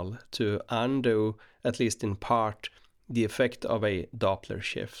signal to undo, at least in part, the effect of a Doppler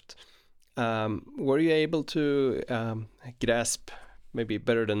shift. Were you able to grasp, maybe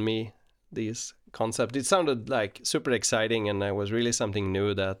better than me, these concepts? It sounded like super exciting, and it was really something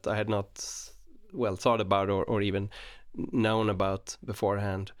new that I had not thought about or even known about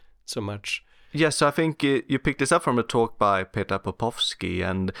beforehand so much. Yes, so I think you picked this up from a talk by Peter Popovsky,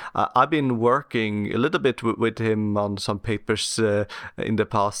 and I've been working a little bit with him on some papers in the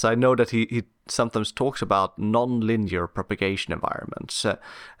past. I know that he sometimes talks about non-linear propagation environments.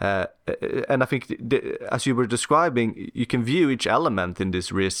 And I think, as you were describing, you can view each element in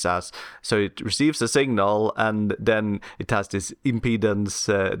this RIS as, so it receives a signal and then it has this impedance.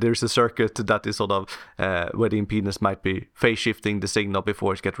 There's a circuit that is sort of where the impedance might be phase shifting the signal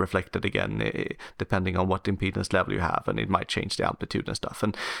before it gets reflected again, depending on what impedance level you have, and it might change the amplitude and stuff.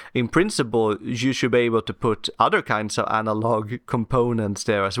 And in principle, you should be able to put other kinds of analog components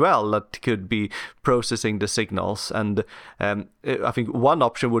there as well that could be processing the signals. And I think one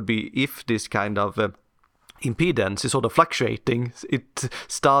option would be, if this kind of impedance is sort of fluctuating, it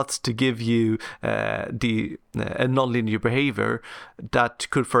starts to give you a nonlinear behavior that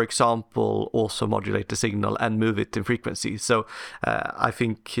could, for example, also modulate the signal and move it in frequency. So I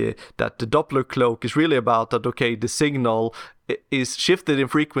think that the Doppler cloak is really about that, okay, the signal is shifted in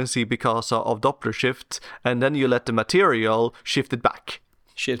frequency because of Doppler shift, and then you let the material shift it back.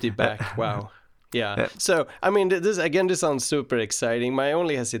 Wow. Yeah. So, I mean, this sounds super exciting. My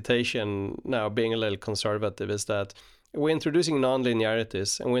only hesitation now, being a little conservative, is that we're introducing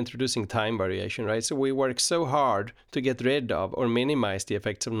nonlinearities and we're introducing time variation, right? So we work so hard to get rid of or minimize the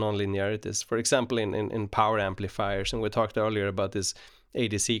effects of nonlinearities. For example, in power amplifiers, and we talked earlier about this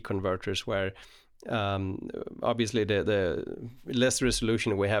ADC converters, where obviously the less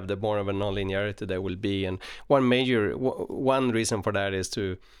resolution we have, the more of a nonlinearity there will be. And one reason for that is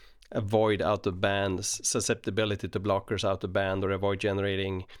to avoid out-of-band susceptibility to blockers out of band, or avoid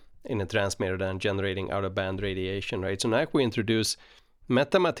generating in a transmitter then generating out-of-band radiation, right? So now if we introduce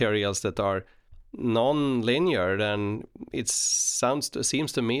metamaterials that are non-linear, then it seems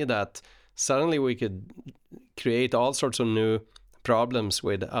to me that suddenly we could create all sorts of new problems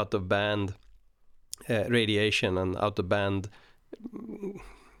with out-of-band radiation and out-of-band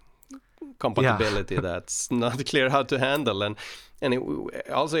compatibility that's not clear how to handle. And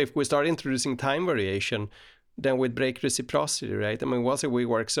also, if we start introducing time variation, then we'd break reciprocity, right? I mean, also we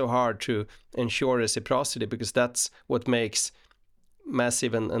work so hard to ensure reciprocity, because that's what makes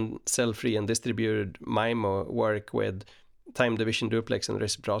massive and cell-free and distributed MIMO work with time division duplex and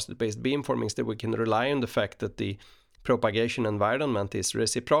reciprocity-based beamformings, that we can rely on the fact that the propagation environment is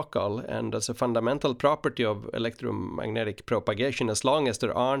reciprocal. And as a fundamental property of electromagnetic propagation, as long as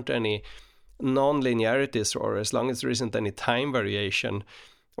there aren't any non-linearities, or as long as there isn't any time variation,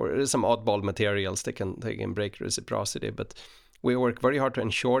 or there is some oddball materials that can break reciprocity, but we work very hard to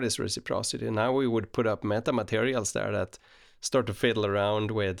ensure this reciprocity. Now we would put up metamaterials there that start to fiddle around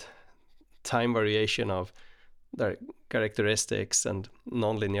with time variation of their characteristics and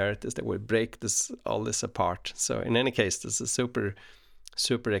non-linearities that would break all this apart. So in any case, this is super,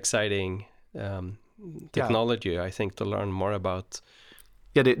 super exciting technology, I think, to learn more about.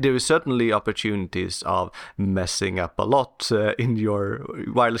 Yeah, there is certainly opportunities of messing up a lot in your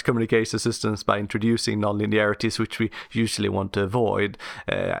wireless communication systems by introducing nonlinearities, which we usually want to avoid.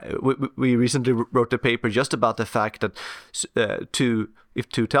 We recently wrote a paper just about the fact that if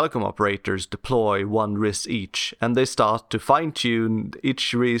two telecom operators deploy one RIS each, and they start to fine-tune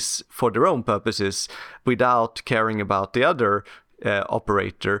each RIS for their own purposes without caring about the other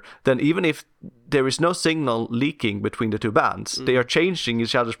operator, then even if there is no signal leaking between the two bands, they are changing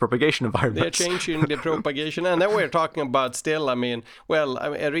each other's propagation environments. They're changing the propagation, and then we're talking about still, a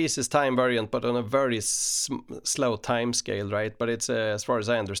RIS is time variant, but on a very slow time scale, right? But it's, as far as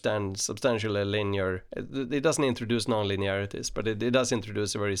I understand, substantially linear. It doesn't introduce non-linearities, but it does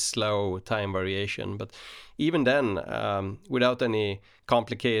introduce a very slow time variation. But even then, without any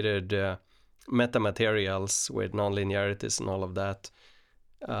complicated metamaterials with non-linearities and all of that,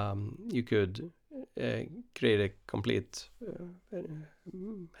 you could create a complete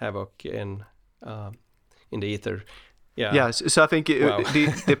havoc in the ether. Yeah, so I think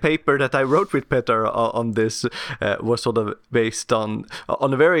the paper that I wrote with Peter on this was sort of based on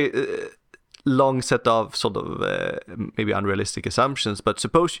a very long set of sort of maybe unrealistic assumptions. But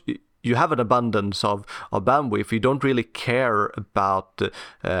suppose you have an abundance of bandwidth, you don't really care about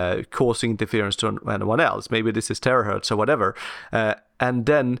causing interference to anyone else. Maybe this is terahertz or whatever. And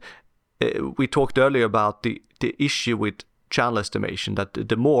then we talked earlier about the issue with channel estimation, that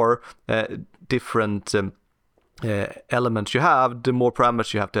the more different elements you have, the more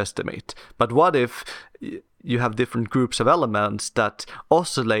parameters you have to estimate. But what if you have different groups of elements that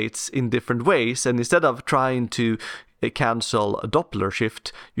oscillates in different ways, and instead of trying to cancel a Doppler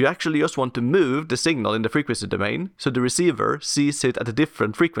shift, you actually just want to move the signal in the frequency domain so the receiver sees it at a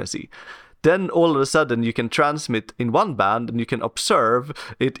different frequency? Then all of a sudden you can transmit in one band and you can observe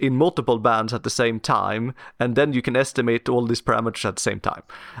it in multiple bands at the same time, and then you can estimate all these parameters at the same time.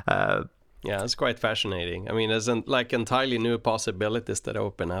 Yeah, it's quite fascinating. I mean, there's entirely new possibilities that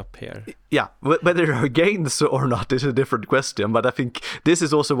open up here. Yeah, whether there are gains or not is a different question, but I think this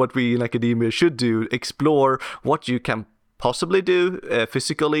is also what we in academia should do, explore what you can possibly do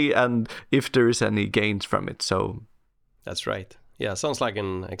physically and if there is any gains from it. So that's right. Yeah, sounds like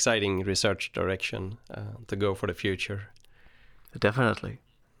an exciting research direction to go for the future. Definitely.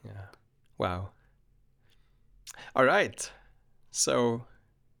 Yeah. Wow. All right. So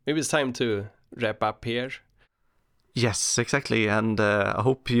maybe it's time to wrap up here. Yes, exactly. And I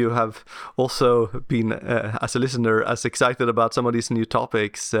hope you have also been, as a listener, as excited about some of these new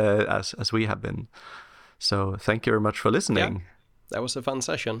topics as we have been. So thank you very much for listening. Yeah, that was a fun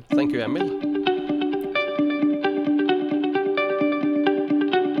session. Thank you, Emil.